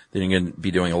eating. Then you're going to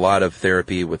be doing a lot of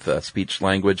therapy with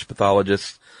speech-language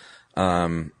pathologists,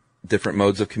 different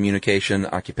modes of communication,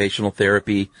 occupational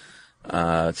therapy,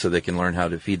 so they can learn how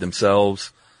to feed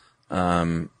themselves.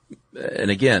 And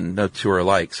again, no two are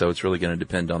alike, so it's really going to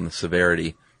depend on the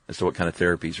severity as to what kind of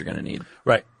therapies you're going to need.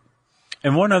 Right.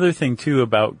 And one other thing, too,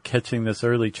 about catching this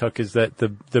early, Chuck, is that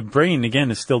the brain, again,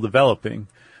 is still developing,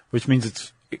 which means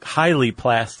it's highly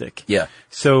plastic. Yeah.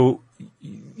 So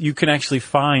you can actually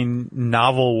find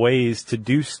novel ways to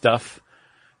do stuff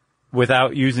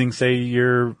without using, say,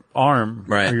 your arm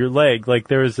or your leg. Like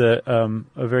there was a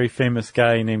very famous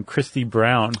guy named Christy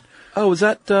Brown. Oh, was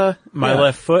that My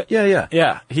Left Foot? Yeah.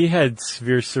 Yeah, he had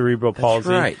severe cerebral palsy.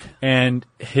 That's right. And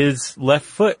his left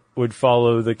foot would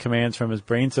follow the commands from his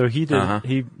brain, so he did.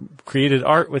 He created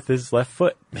art with his left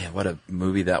foot. Man, what a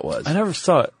movie that was. I never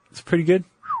saw it. It's pretty good.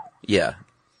 Yeah.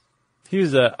 He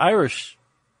was an Irish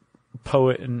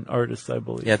poet and artist, I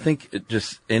believe. Yeah, I think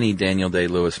just any Daniel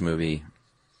Day-Lewis movie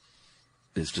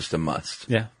is just a must.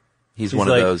 Yeah. He's one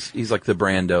of those, he's like the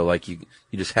Brando, like you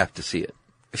just have to see it.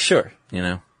 Sure. You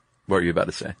know? What were you about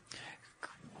to say?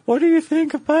 What do you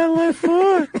think of My Left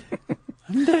Foot?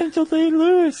 I'm Daniel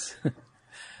Day-Lewis.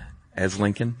 As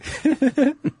Lincoln?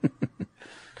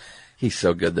 He's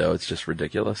so good, though. It's just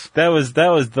ridiculous. That was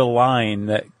the line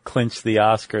that clinched the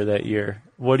Oscar that year.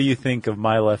 What do you think of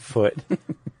My Left Foot?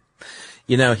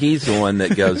 You know, he's the one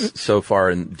that goes so far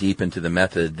and deep into the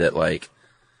method that, like,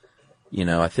 you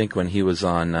know, I think when he was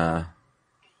on,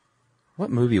 what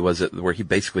movie was it where he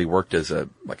basically worked as a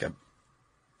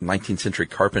 19th century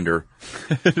carpenter?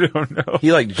 I don't know.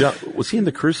 He was he in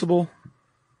The Crucible?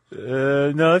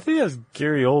 No, I think that was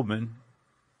Gary Oldman.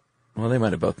 Well, they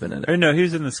might have both been in it. Or no, he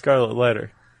was in The Scarlet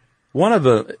Letter. One of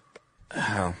the,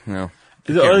 oh, no.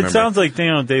 It sounds like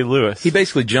Daniel Day-Lewis. He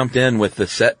basically jumped in with the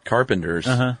set carpenters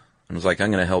and was like,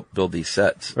 I'm going to help build these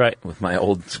sets with my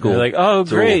old school. They're like, oh, tools.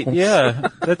 great. Yeah,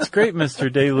 that's great,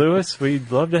 Mr. Day-Lewis.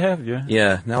 We'd love to have you.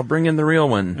 Yeah, now bring in the real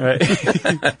one. Right.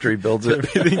 After he builds it.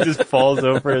 Everything just falls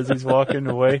over as he's walking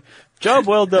away. Job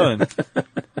well done.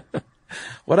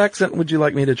 What accent would you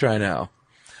like me to try now?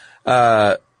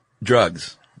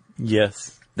 Drugs.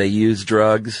 Yes. They use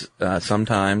drugs,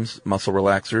 sometimes. Muscle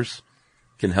relaxers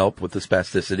can help with the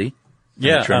spasticity.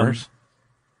 Yeah. And the tremors.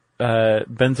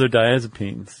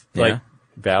 Benzodiazepines. Like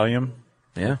Valium.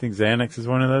 Yeah. I think Xanax is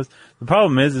one of those. The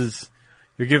problem is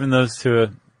you're giving those to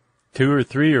a 2 or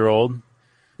 3 year old.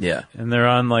 Yeah. And they're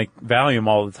on like Valium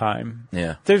all the time.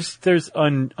 Yeah. There's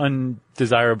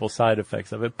undesirable side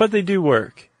effects of it, but they do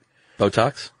work.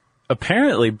 Botox?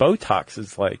 Apparently Botox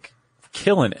is like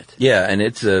killing it. Yeah, and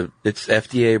it's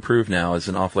FDA approved now as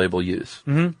an off-label use.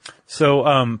 Mm-hmm. So,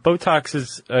 Botox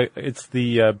is, it's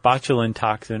the, botulinum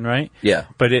toxin, right? Yeah.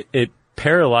 But it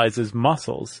paralyzes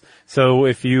muscles. So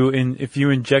if you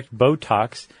inject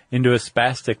Botox into a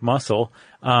spastic muscle,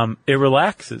 it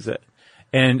relaxes it.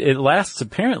 And it lasts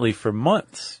apparently for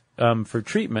months, for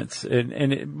treatments.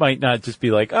 And it might not just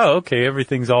be like, oh, okay,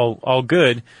 everything's all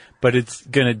good, but it's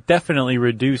gonna definitely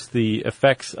reduce the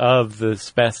effects of the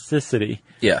spasticity.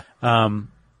 Yeah.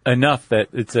 Enough that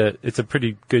it's a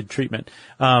pretty good treatment.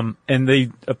 And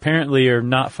they apparently are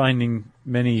not finding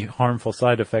many harmful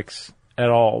side effects at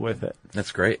all with it.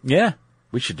 That's great. Yeah.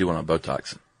 We should do one on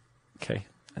Botox. Okay.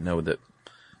 I know that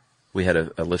we had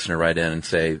a listener write in and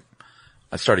say,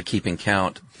 I started keeping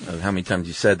count of how many times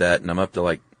you said that, and I'm up to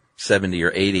like 70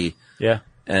 or 80. Yeah.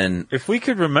 And if we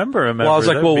could remember them, well, I was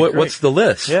like, well, what's the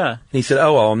list? Yeah. And he said,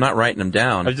 oh, well, I'm not writing them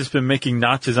down. I've just been making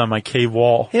notches on my cave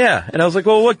wall. Yeah. And I was like,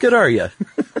 well, what good are you?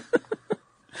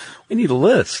 We need a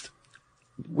list.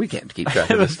 We can't keep track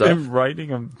of this stuff. I've been writing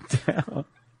them down.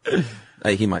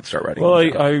 He might start writing Well,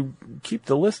 them down. I keep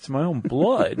the list to my own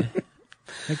blood.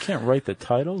 I can't write the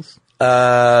titles.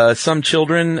 Some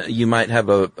children, you might have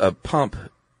a pump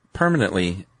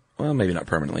permanently, well, maybe not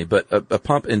permanently, but a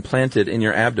pump implanted in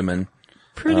your abdomen.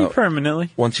 Pretty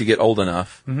permanently. Once you get old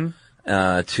enough,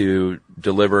 to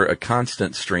deliver a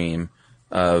constant stream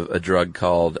of a drug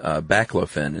called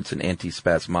baclofen. It's an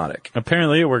antispasmodic.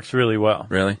 Apparently it works really well.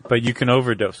 Really? But you can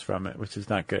overdose from it, which is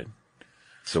not good.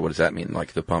 So what does that mean?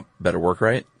 Like the pump better work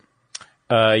right?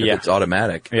 Yeah. If it's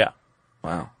automatic. Yeah.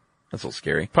 Wow. That's a little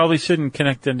scary. Probably shouldn't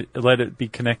let it be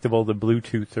connectable to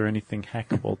Bluetooth or anything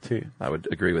hackable too. I would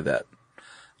agree with that.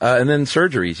 And then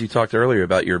surgeries. You talked earlier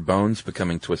about your bones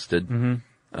becoming twisted.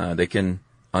 Mm-hmm. They can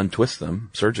untwist them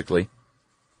surgically.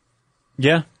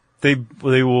 Yeah. They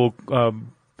will,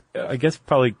 I guess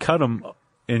probably cut them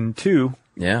in two.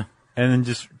 Yeah. And then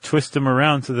just twist them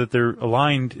around so that they're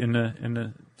aligned in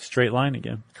a straight line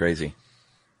again. Crazy.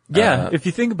 Yeah. If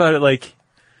you think about it, like,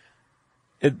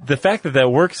 the fact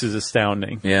that works is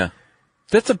astounding. Yeah.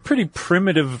 That's a pretty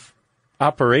primitive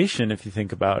operation if you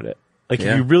think about it. Like,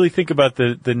 Yeah. if you really think about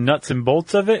the nuts and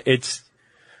bolts of it, it's,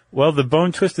 well, the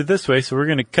bone twisted this way, so we're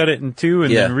going to cut it in two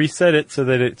and then reset it so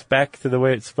that it's back to the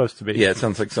way it's supposed to be. Yeah, it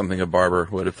sounds like something a barber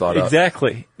would have thought of.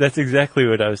 Exactly. That's exactly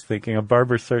what I was thinking, a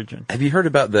barber surgeon. Have you heard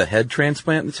about the head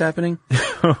transplant that's happening?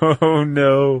 Oh,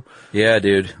 no. Yeah,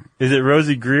 dude. Is it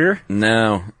Rosie Greer?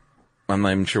 No. I'm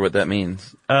not even sure what that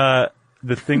means.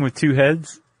 The thing with two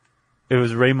heads? It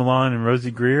was Ray Milland and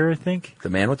Rosie Greer, I think? The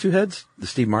Man with Two Heads? The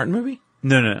Steve Martin movie?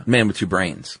 No. Man with Two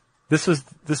Brains. This was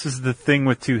the thing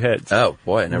with two heads. Oh,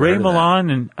 boy, I never Ray heard of that.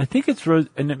 Milland and I think it's Rose,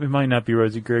 and it might not be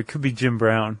Rosie Greer. It could be Jim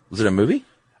Brown. Was it a movie?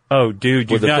 Oh, dude,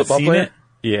 you've With the not football seen player? it?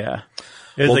 Yeah.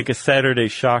 It was like a Saturday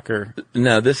shocker.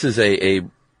 No, this is a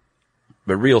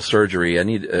real surgery. I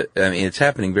mean, it's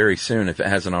happening very soon if it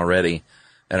hasn't already.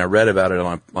 And I read about it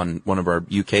on one of our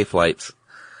UK flights.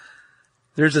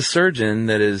 There's a surgeon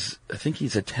that is, I think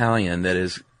he's Italian, that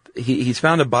is, he's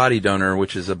found a body donor,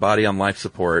 which is a body on life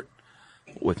support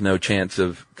with no chance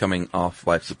of coming off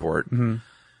life support. Mm-hmm.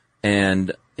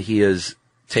 And he is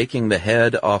taking the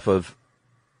head off of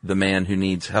the man who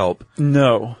needs help.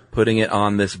 No. Putting it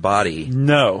on this body.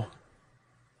 No.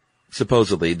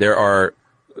 Supposedly.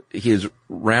 He is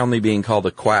roundly being called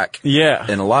a quack.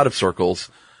 Yeah. In a lot of circles.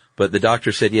 But the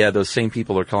doctor said, yeah, those same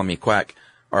people who are calling me quack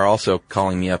are also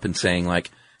calling me up and saying, like,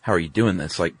 how are you doing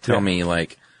this? Like, tell me,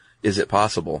 like, is it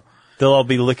possible? They'll all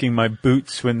be licking my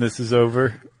boots when this is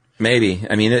over. Maybe.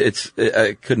 I mean,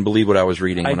 I couldn't believe what I was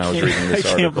reading when I was reading this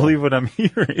article. I can't believe what I'm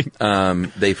hearing.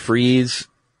 They freeze,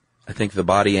 I think, the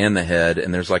body and the head,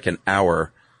 and there's like an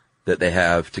hour that they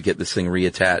have to get this thing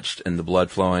reattached and the blood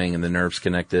flowing and the nerves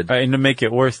connected. And to make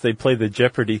it worse, they play the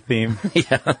Jeopardy theme.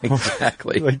 Yeah,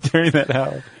 exactly. Like during that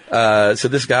hour. So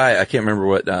this guy, I can't remember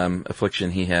what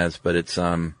affliction he has, but it's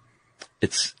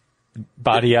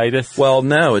bodyitis. Well,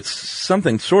 no, it's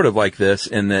something sort of like this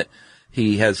in that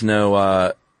he has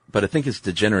no, but I think it's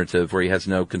degenerative where he has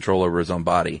no control over his own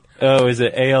body. Oh, is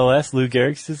it ALS, Lou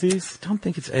Gehrig's disease? I don't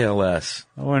think it's ALS.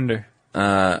 I wonder.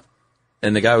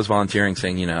 And the guy was volunteering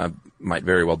saying, I might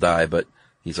very well die, but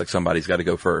he's like, somebody's got to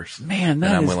go first. Man,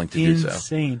 that I'm is willing to do so.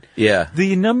 insane. Yeah.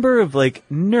 The number of like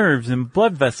nerves and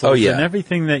blood vessels and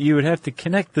everything that you would have to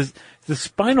connect the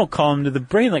spinal column to the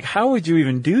brain. Like, how would you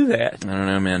even do that? I don't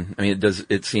know, man. I mean,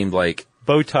 it seemed like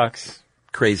Botox.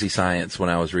 Crazy science when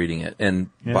I was reading it. And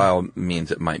by all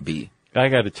means, it might be. I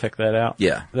got to check that out.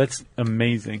 Yeah. That's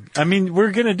amazing. I mean,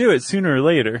 we're going to do it sooner or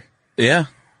later. Yeah.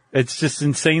 It's just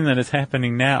insane that it's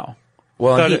happening now.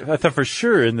 Well, I thought for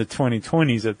sure in the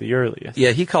 2020s at the earliest.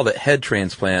 Yeah, he called it head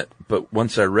transplant, but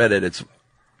once I read it, it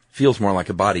feels more like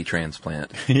a body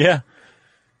transplant. Yeah.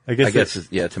 I guess it's,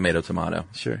 tomato, tomato.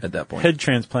 Sure. At that point. Head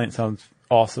transplant sounds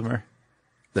awesomer.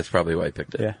 That's probably why I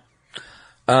picked it. Yeah.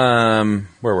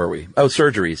 Where were we? Oh,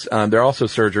 surgeries. There are also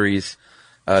surgeries,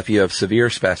 if you have severe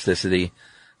spasticity,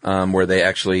 where they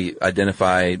actually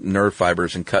identify nerve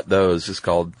fibers and cut those. It's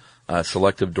called,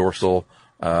 selective dorsal,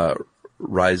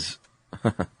 rhizotomy?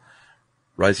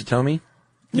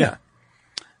 Yeah.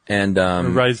 And,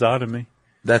 rhizotomy.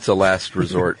 That's a last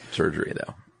resort surgery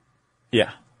though.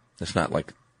 Yeah. It's not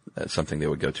like something they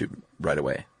would go to right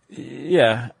away.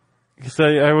 Yeah. Because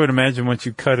I would imagine once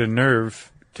you cut a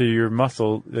nerve to your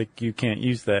muscle, like you can't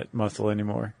use that muscle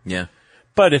anymore. Yeah.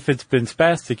 But if it's been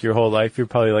spastic your whole life, you're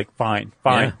probably like, fine,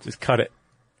 Yeah. just cut it.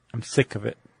 I'm sick of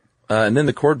it. And then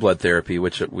the cord blood therapy,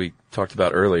 which we talked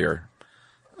about earlier.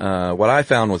 What I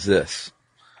found was this.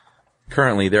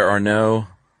 Currently, there are no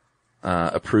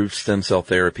approved stem cell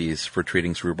therapies for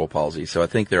treating cerebral palsy. So I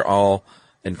think they're all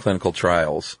in clinical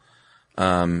trials.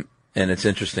 And it's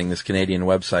interesting. This Canadian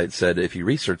website said if you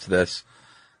research this,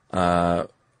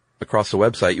 across the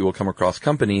website, you will come across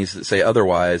companies that say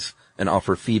otherwise and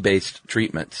offer fee-based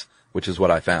treatments, which is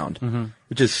what I found,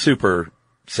 which is super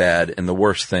sad and the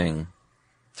worst thing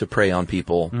to prey on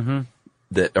people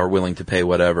that are willing to pay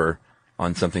whatever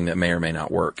on something that may or may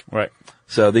not work. Right.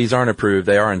 So these aren't approved.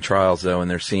 They are in trials though, and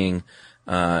they're seeing,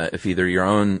 if either your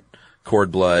own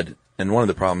cord blood, and one of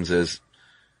the problems is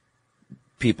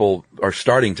people are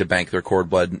starting to bank their cord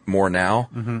blood more now,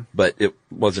 but it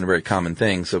wasn't a very common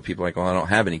thing. So people are like, well, I don't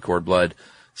have any cord blood.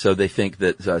 So they think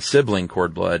that sibling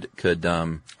cord blood could,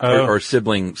 or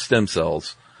sibling stem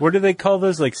cells. What do they call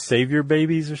those? Like savior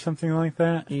babies or something like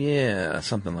that? Yeah,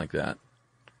 something like that.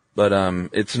 But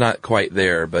it's not quite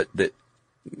there, but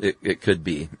it could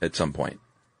be at some point.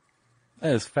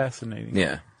 That is fascinating.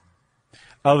 Yeah.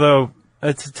 Although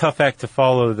it's a tough act to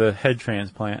follow, the head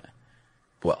transplant.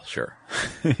 Well, sure.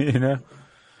 You know?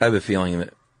 I have a feeling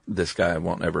that this guy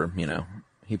won't ever,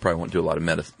 he probably won't do a lot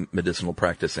of medicinal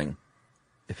practicing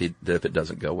if it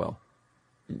doesn't go well.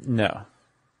 No.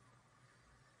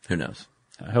 Who knows?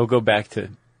 He'll go back to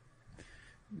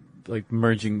like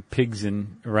merging pigs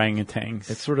and orangutans.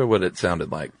 It's sort of what it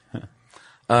sounded like.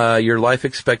 Your life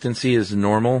expectancy is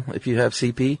normal if you have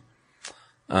CP.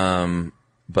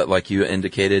 But like you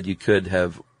indicated, you could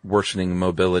have worsening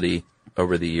mobility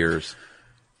over the years.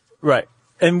 Right.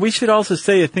 And we should also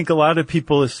say, I think a lot of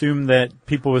people assume that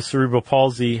people with cerebral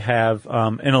palsy have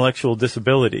intellectual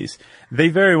disabilities. They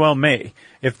very well may.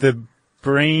 If the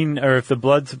brain or if the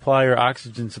blood supply or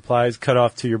oxygen supply is cut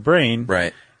off to your brain,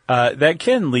 right, that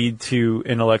can lead to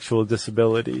intellectual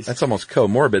disabilities. That's almost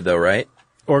comorbid though, right?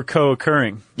 Or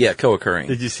co-occurring. Yeah, co-occurring.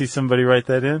 Did you see somebody write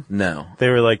that in? No. They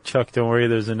were like, Chuck, don't worry,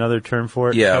 there's another term for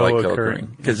it. Yeah, like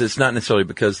co-occurring. Because it's not necessarily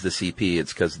because of the CP,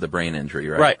 it's because of the brain injury,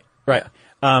 right? Right.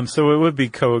 So it would be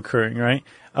co-occurring, right?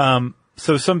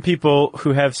 So some people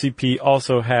who have CP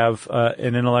also have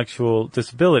an intellectual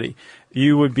disability.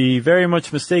 You would be very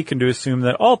much mistaken to assume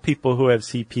that all people who have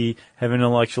CP have an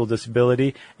intellectual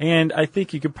disability. And I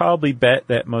think you could probably bet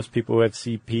that most people who have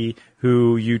CP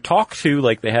who you talk to,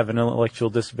 like they have an intellectual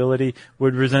disability,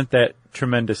 would resent that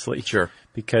tremendously. Sure.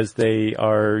 Because they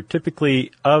are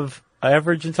typically of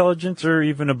average intelligence or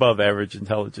even above average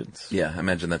intelligence. Yeah, I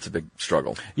imagine that's a big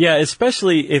struggle. Yeah,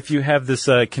 especially if you have this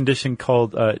condition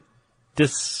called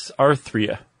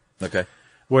dysarthria. Okay.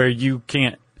 Where you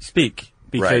can't speak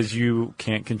because right. you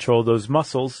can't control those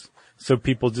muscles. So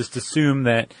people just assume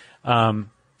that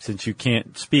since you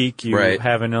can't speak, you right.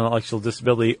 have an intellectual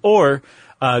disability. Or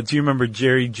do you remember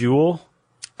Jerry Jewell?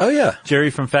 Oh, yeah.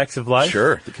 Jerry from Facts of Life?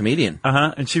 Sure, the comedian.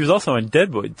 Uh-huh. And she was also in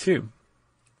Deadwood, too.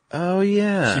 Oh,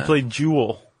 yeah. She played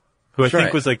Jewel, who That's I think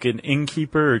right. was like an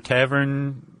innkeeper or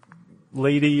tavern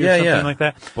lady or something like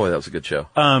that. Boy, that was a good show.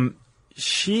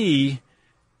 She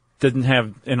didn't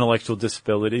have intellectual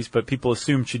disabilities, but people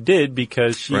assumed she did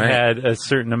because she right. had a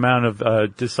certain amount of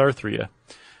dysarthria.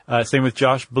 Same with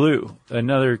Josh Blue,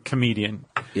 another comedian.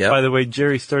 Yep. By the way,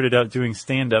 Jerry started out doing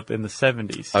stand-up in the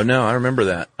 70s. Oh, no, I remember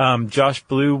that. Josh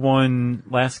Blue won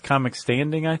Last Comic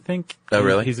Standing, I think. Oh,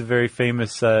 really? He's a very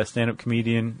famous stand-up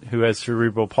comedian who has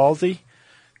cerebral palsy.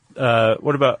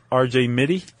 What about R.J.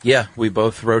 Mitty? Yeah, we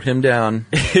both wrote him down.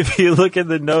 If you look at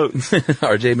the notes.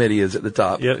 R.J. Mitty is at the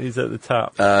top. Yep, he's at the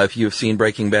top. If you've seen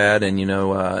Breaking Bad and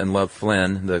and love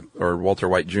Flynn, or Walter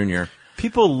White Jr.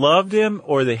 People loved him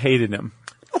or they hated him.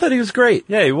 I thought he was great.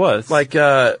 Yeah, he was. Like,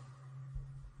 I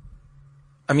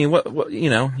mean, what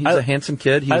he's a handsome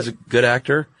kid. He was a good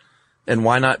actor. And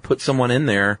why not put someone in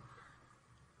there?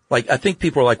 Like, I think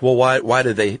people are like, well, why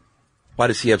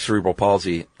does he have cerebral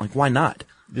palsy? Like, why not?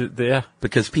 Yeah.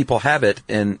 Because people have it,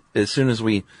 and as soon as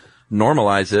we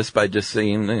normalize this by just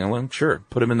saying, well, sure,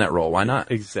 put him in that role. Why not?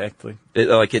 Exactly.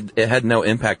 It had no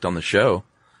impact on the show.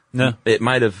 No. It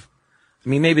might have,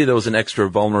 maybe there was an extra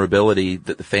vulnerability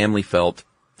that the family felt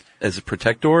as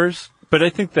protectors. But I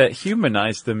think that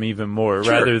humanized them even more,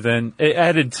 Sure. rather than, it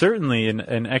added certainly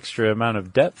an extra amount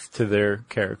of depth to their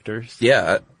characters.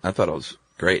 Yeah, I thought it was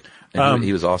great. And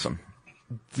he was awesome.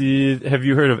 Have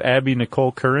you heard of Abby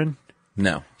Nicole Curran?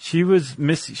 No. She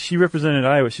represented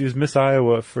Iowa. She was Miss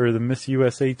Iowa for the Miss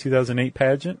USA 2008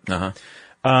 pageant. Uh-huh.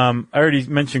 I already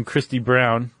mentioned Christy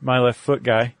Brown, my left foot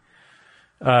guy.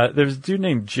 There's a dude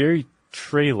named Jerry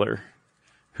Traylor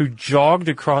who jogged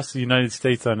across the United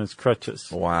States on his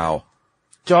crutches. Wow.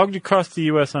 Jogged across the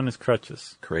U.S. on his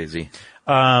crutches. Crazy.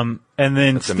 And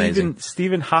then That's amazing.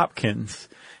 Stephen Hopkins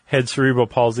had cerebral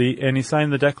palsy, and he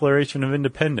signed the Declaration of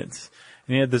Independence.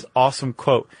 And he had this awesome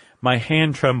quote, "My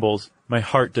hand trembles, my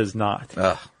heart does not."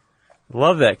 Ugh.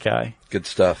 Love that guy. Good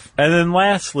stuff. And then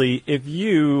lastly, if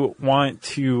you want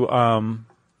to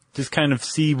just kind of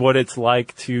see what it's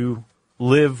like to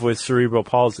live with cerebral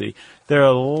palsy. There are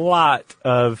a lot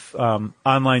of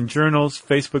online journals,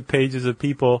 Facebook pages of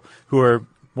people who are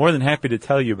more than happy to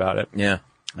tell you about it. Yeah.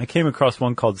 I came across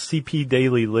one called CP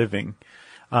Daily Living,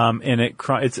 and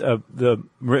it's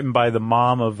written by the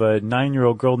mom of a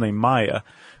 9-year-old girl named Maya,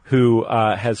 who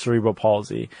has cerebral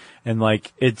palsy, and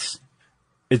like it's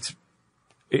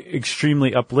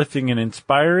extremely uplifting and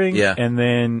inspiring, and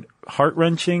then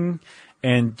heart-wrenching,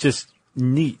 and just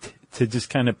neat to just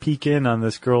kind of peek in on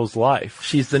this girl's life.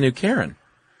 She's the new Karen.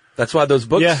 That's why those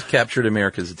books captured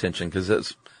America's attention, because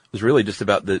it was really just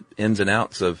about the ins and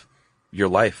outs of your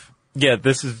life. Yeah,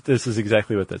 this is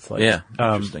exactly what that's like. Yeah,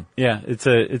 interesting. Yeah, it's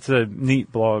a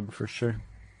neat blog for sure.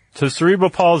 So cerebral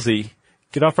palsy,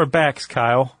 get off our backs,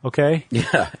 Kyle. Okay.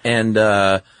 Yeah,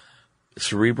 and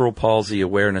Cerebral Palsy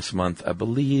Awareness Month, I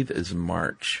believe, is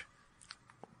March.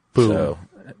 Boom. So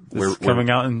we're coming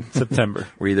out in September.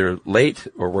 We're either late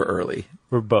or we're early.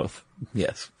 We're both.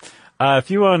 Yes.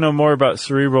 If you want to know more about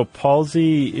cerebral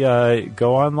palsy,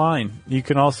 go online. You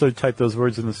can also type those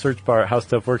words in the search bar at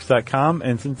howstuffworks.com.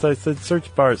 And since I said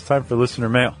search bar, it's time for listener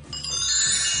mail.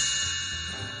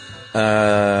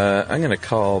 I'm going to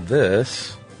call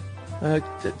this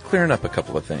clearing up a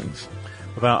couple of things.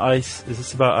 About ice? Is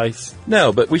this about ice?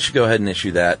 No, but we should go ahead and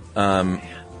issue that.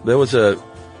 There was a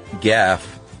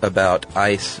gaffe about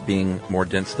ice being more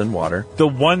dense than water. The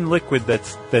one liquid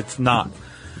that's not.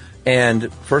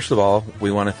 And first of all,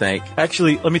 we want to thank...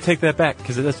 Actually, let me take that back,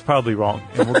 because that's probably wrong.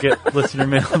 And we'll get listener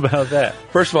mail about that.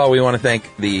 First of all, we want to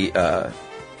thank the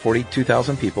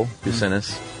 42,000 people who sent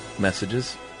us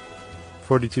messages.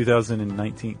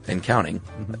 42,019. And counting.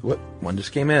 What? One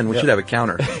just came in. We should have a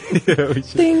counter. Yeah, we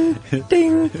should. Ding,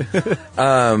 ding.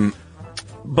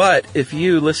 But if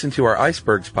you listen to our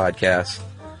Icebergs podcast,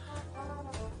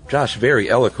 Josh very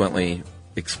eloquently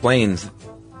explains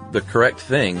the correct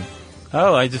thing.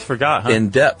 Oh, I just forgot, huh? In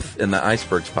depth in the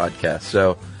Icebergs podcast.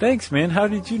 So thanks, man. How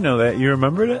did you know that? You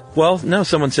remembered it? Well, no,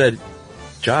 someone said,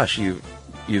 Josh, you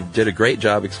did a great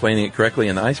job explaining it correctly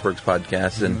in the Icebergs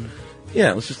podcast, and yeah,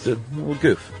 it was just a little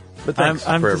goof. But thanks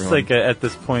I'm for just everyone. like at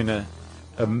this point a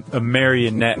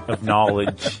marionette of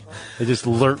knowledge. I just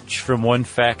lurch from one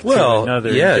fact to another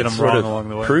and get them wrong along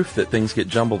the way. Proof that things get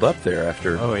jumbled up there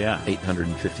after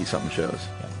 850 something shows.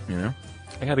 Yeah. You know,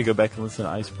 I got to go back and listen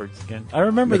to Icebergs again. I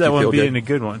remember that one being a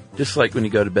good one. Just like when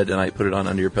you go to bed tonight, put it on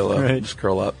under your pillow, right. Just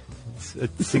curl up.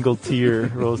 A single tear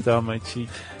rolls down my cheek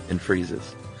and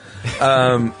freezes.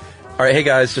 All right, hey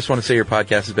guys, just want to say your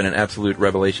podcast has been an absolute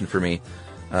revelation for me.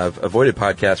 I've avoided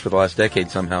podcasts for the last decade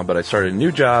somehow, but I started a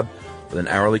new job with an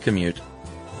hourly commute.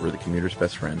 We're the commuter's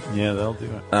best friend. Yeah, that'll do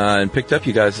it. And picked up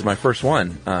you guys as my first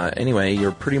one. Anyway, you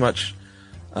were pretty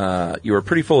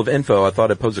full of info. I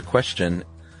thought I'd pose a question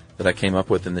that I came up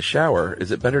with in the shower.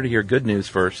 Is it better to hear good news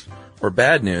first or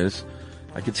bad news?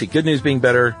 I could see good news being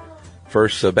better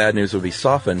first, so bad news would be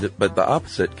softened, but the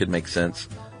opposite could make sense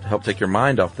to help take your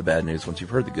mind off the bad news once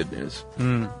you've heard the good news.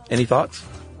 Any thoughts?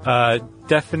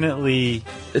 Definitely.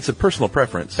 It's a personal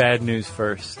preference. Bad news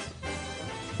first.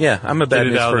 Yeah, I'm a bad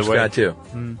news first guy too.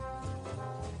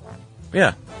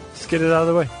 Yeah. Just get it out of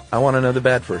the way. I want to know the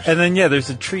bad first. And then, there's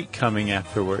a treat coming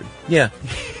afterward. Yeah.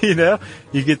 You know?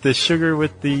 You get the sugar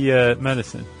with the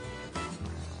medicine.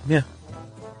 Yeah.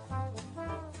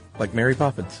 Like Mary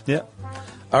Poppins. Yeah.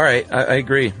 All right, I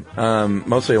agree.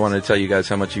 Mostly I wanted to tell you guys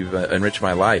how much you've enriched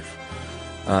my life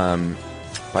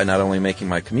by not only making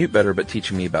my commute better, but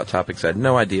teaching me about topics I had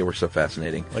no idea were so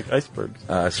fascinating. Like icebergs.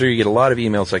 So you get a lot of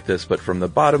emails like this, but from the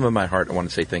bottom of my heart, I want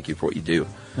to say thank you for what you do.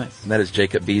 Nice. And that is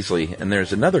Jacob Beasley. And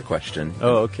there's another question.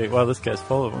 Oh, okay. Wow, this guy's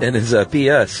full of them. And his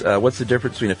P.S., what's the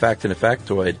difference between a fact and a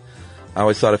factoid? I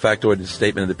always thought a factoid is a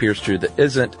statement that appears true that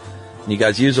isn't. And you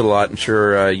guys use it a lot. I'm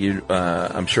sure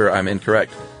I'm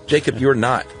incorrect. Jacob, you're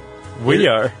not. We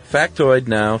are. Factoid,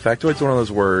 no. Factoid's one of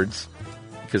those words,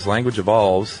 because language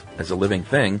evolves as a living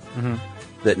thing,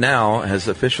 that now has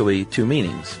officially two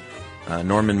meanings.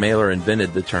 Norman Mailer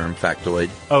invented the term factoid.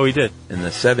 Oh, he did? In the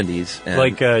 70s. And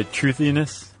like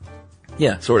truthiness?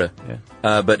 Yeah, sort of.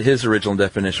 Yeah. But his original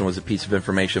definition was a piece of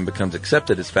information becomes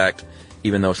accepted as fact,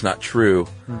 even though it's not true.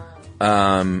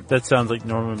 That sounds like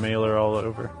Norman Mailer all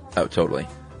over. Oh, totally.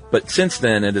 But since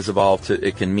then, it has evolved to,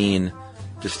 it can mean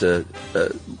just a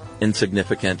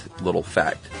insignificant little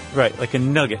fact. Right, like a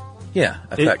nugget. Yeah,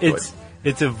 a factoid.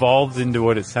 It's evolved into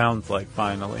what it sounds like,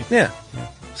 finally. Yeah.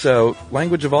 So,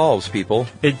 language evolves, people.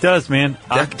 It does, man.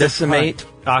 Decimate.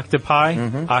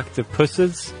 Octopi,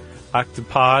 octopuses,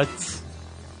 octopods.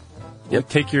 Yep.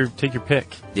 Take your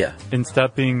pick. Yeah. And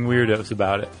stop being weirdos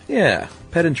about it. Yeah.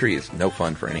 Petting trees, no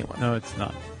fun for anyone. No, it's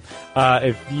not.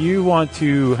 If you want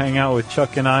to hang out with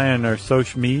Chuck and I on our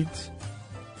social medias,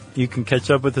 You can catch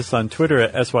up with us on Twitter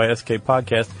at SYSK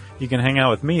Podcast. You can hang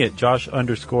out with me at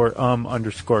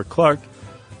Josh_Clark.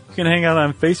 You can hang out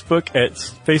on Facebook at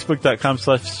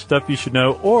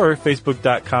facebook.com/stuffyoushouldknow or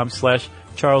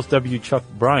facebook.com/Charles W. Chuck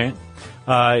Bryant.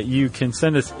 You can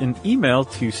send us an email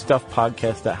to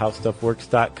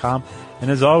stuffpodcast@howstuffworks.com. And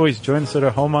as always, join us at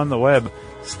our home on the web,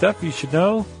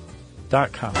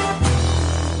 stuffyoushouldknow.com.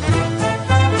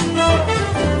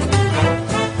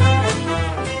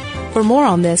 For more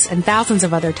on this and thousands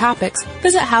of other topics,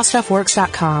 visit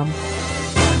howstuffworks.com.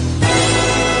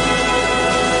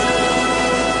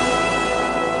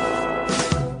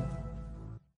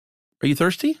 Are you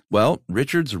thirsty? Well,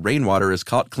 Richard's rainwater is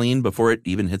caught clean before it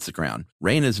even hits the ground.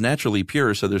 Rain is naturally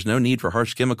pure, so there's no need for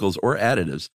harsh chemicals or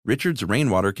additives. Richard's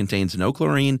rainwater contains no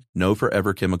chlorine, no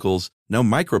forever chemicals, no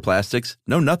microplastics,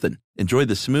 no nothing. Enjoy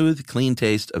the smooth, clean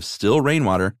taste of still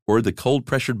rainwater or the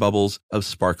cold-pressured bubbles of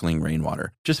sparkling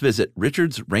rainwater. Just visit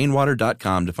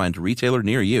richardsrainwater.com to find a retailer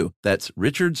near you. That's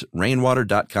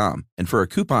richardsrainwater.com. And for a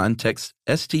coupon, text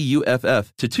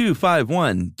STUFF to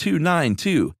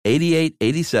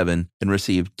 251-292-8887 and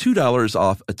receive $2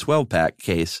 off a 12-pack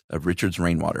case of Richard's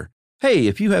Rainwater. Hey,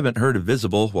 if you haven't heard of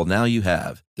Visible, well, now you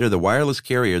have. They're the wireless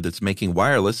carrier that's making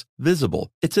wireless visible.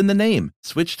 It's in the name.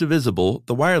 Switch to Visible,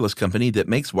 the wireless company that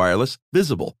makes wireless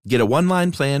visible. Get a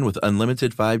one-line plan with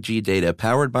unlimited 5G data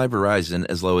powered by Verizon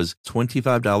as low as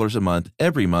 $25 a month,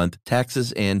 every month,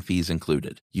 taxes and fees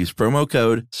included. Use promo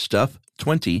code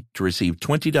STUFF20 to receive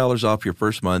 $20 off your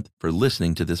first month for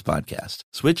listening to this podcast.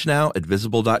 Switch now at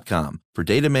Visible.com. For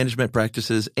data management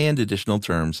practices and additional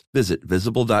terms, visit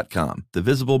Visible.com. The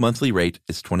Visible monthly rate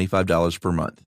is $25 per month.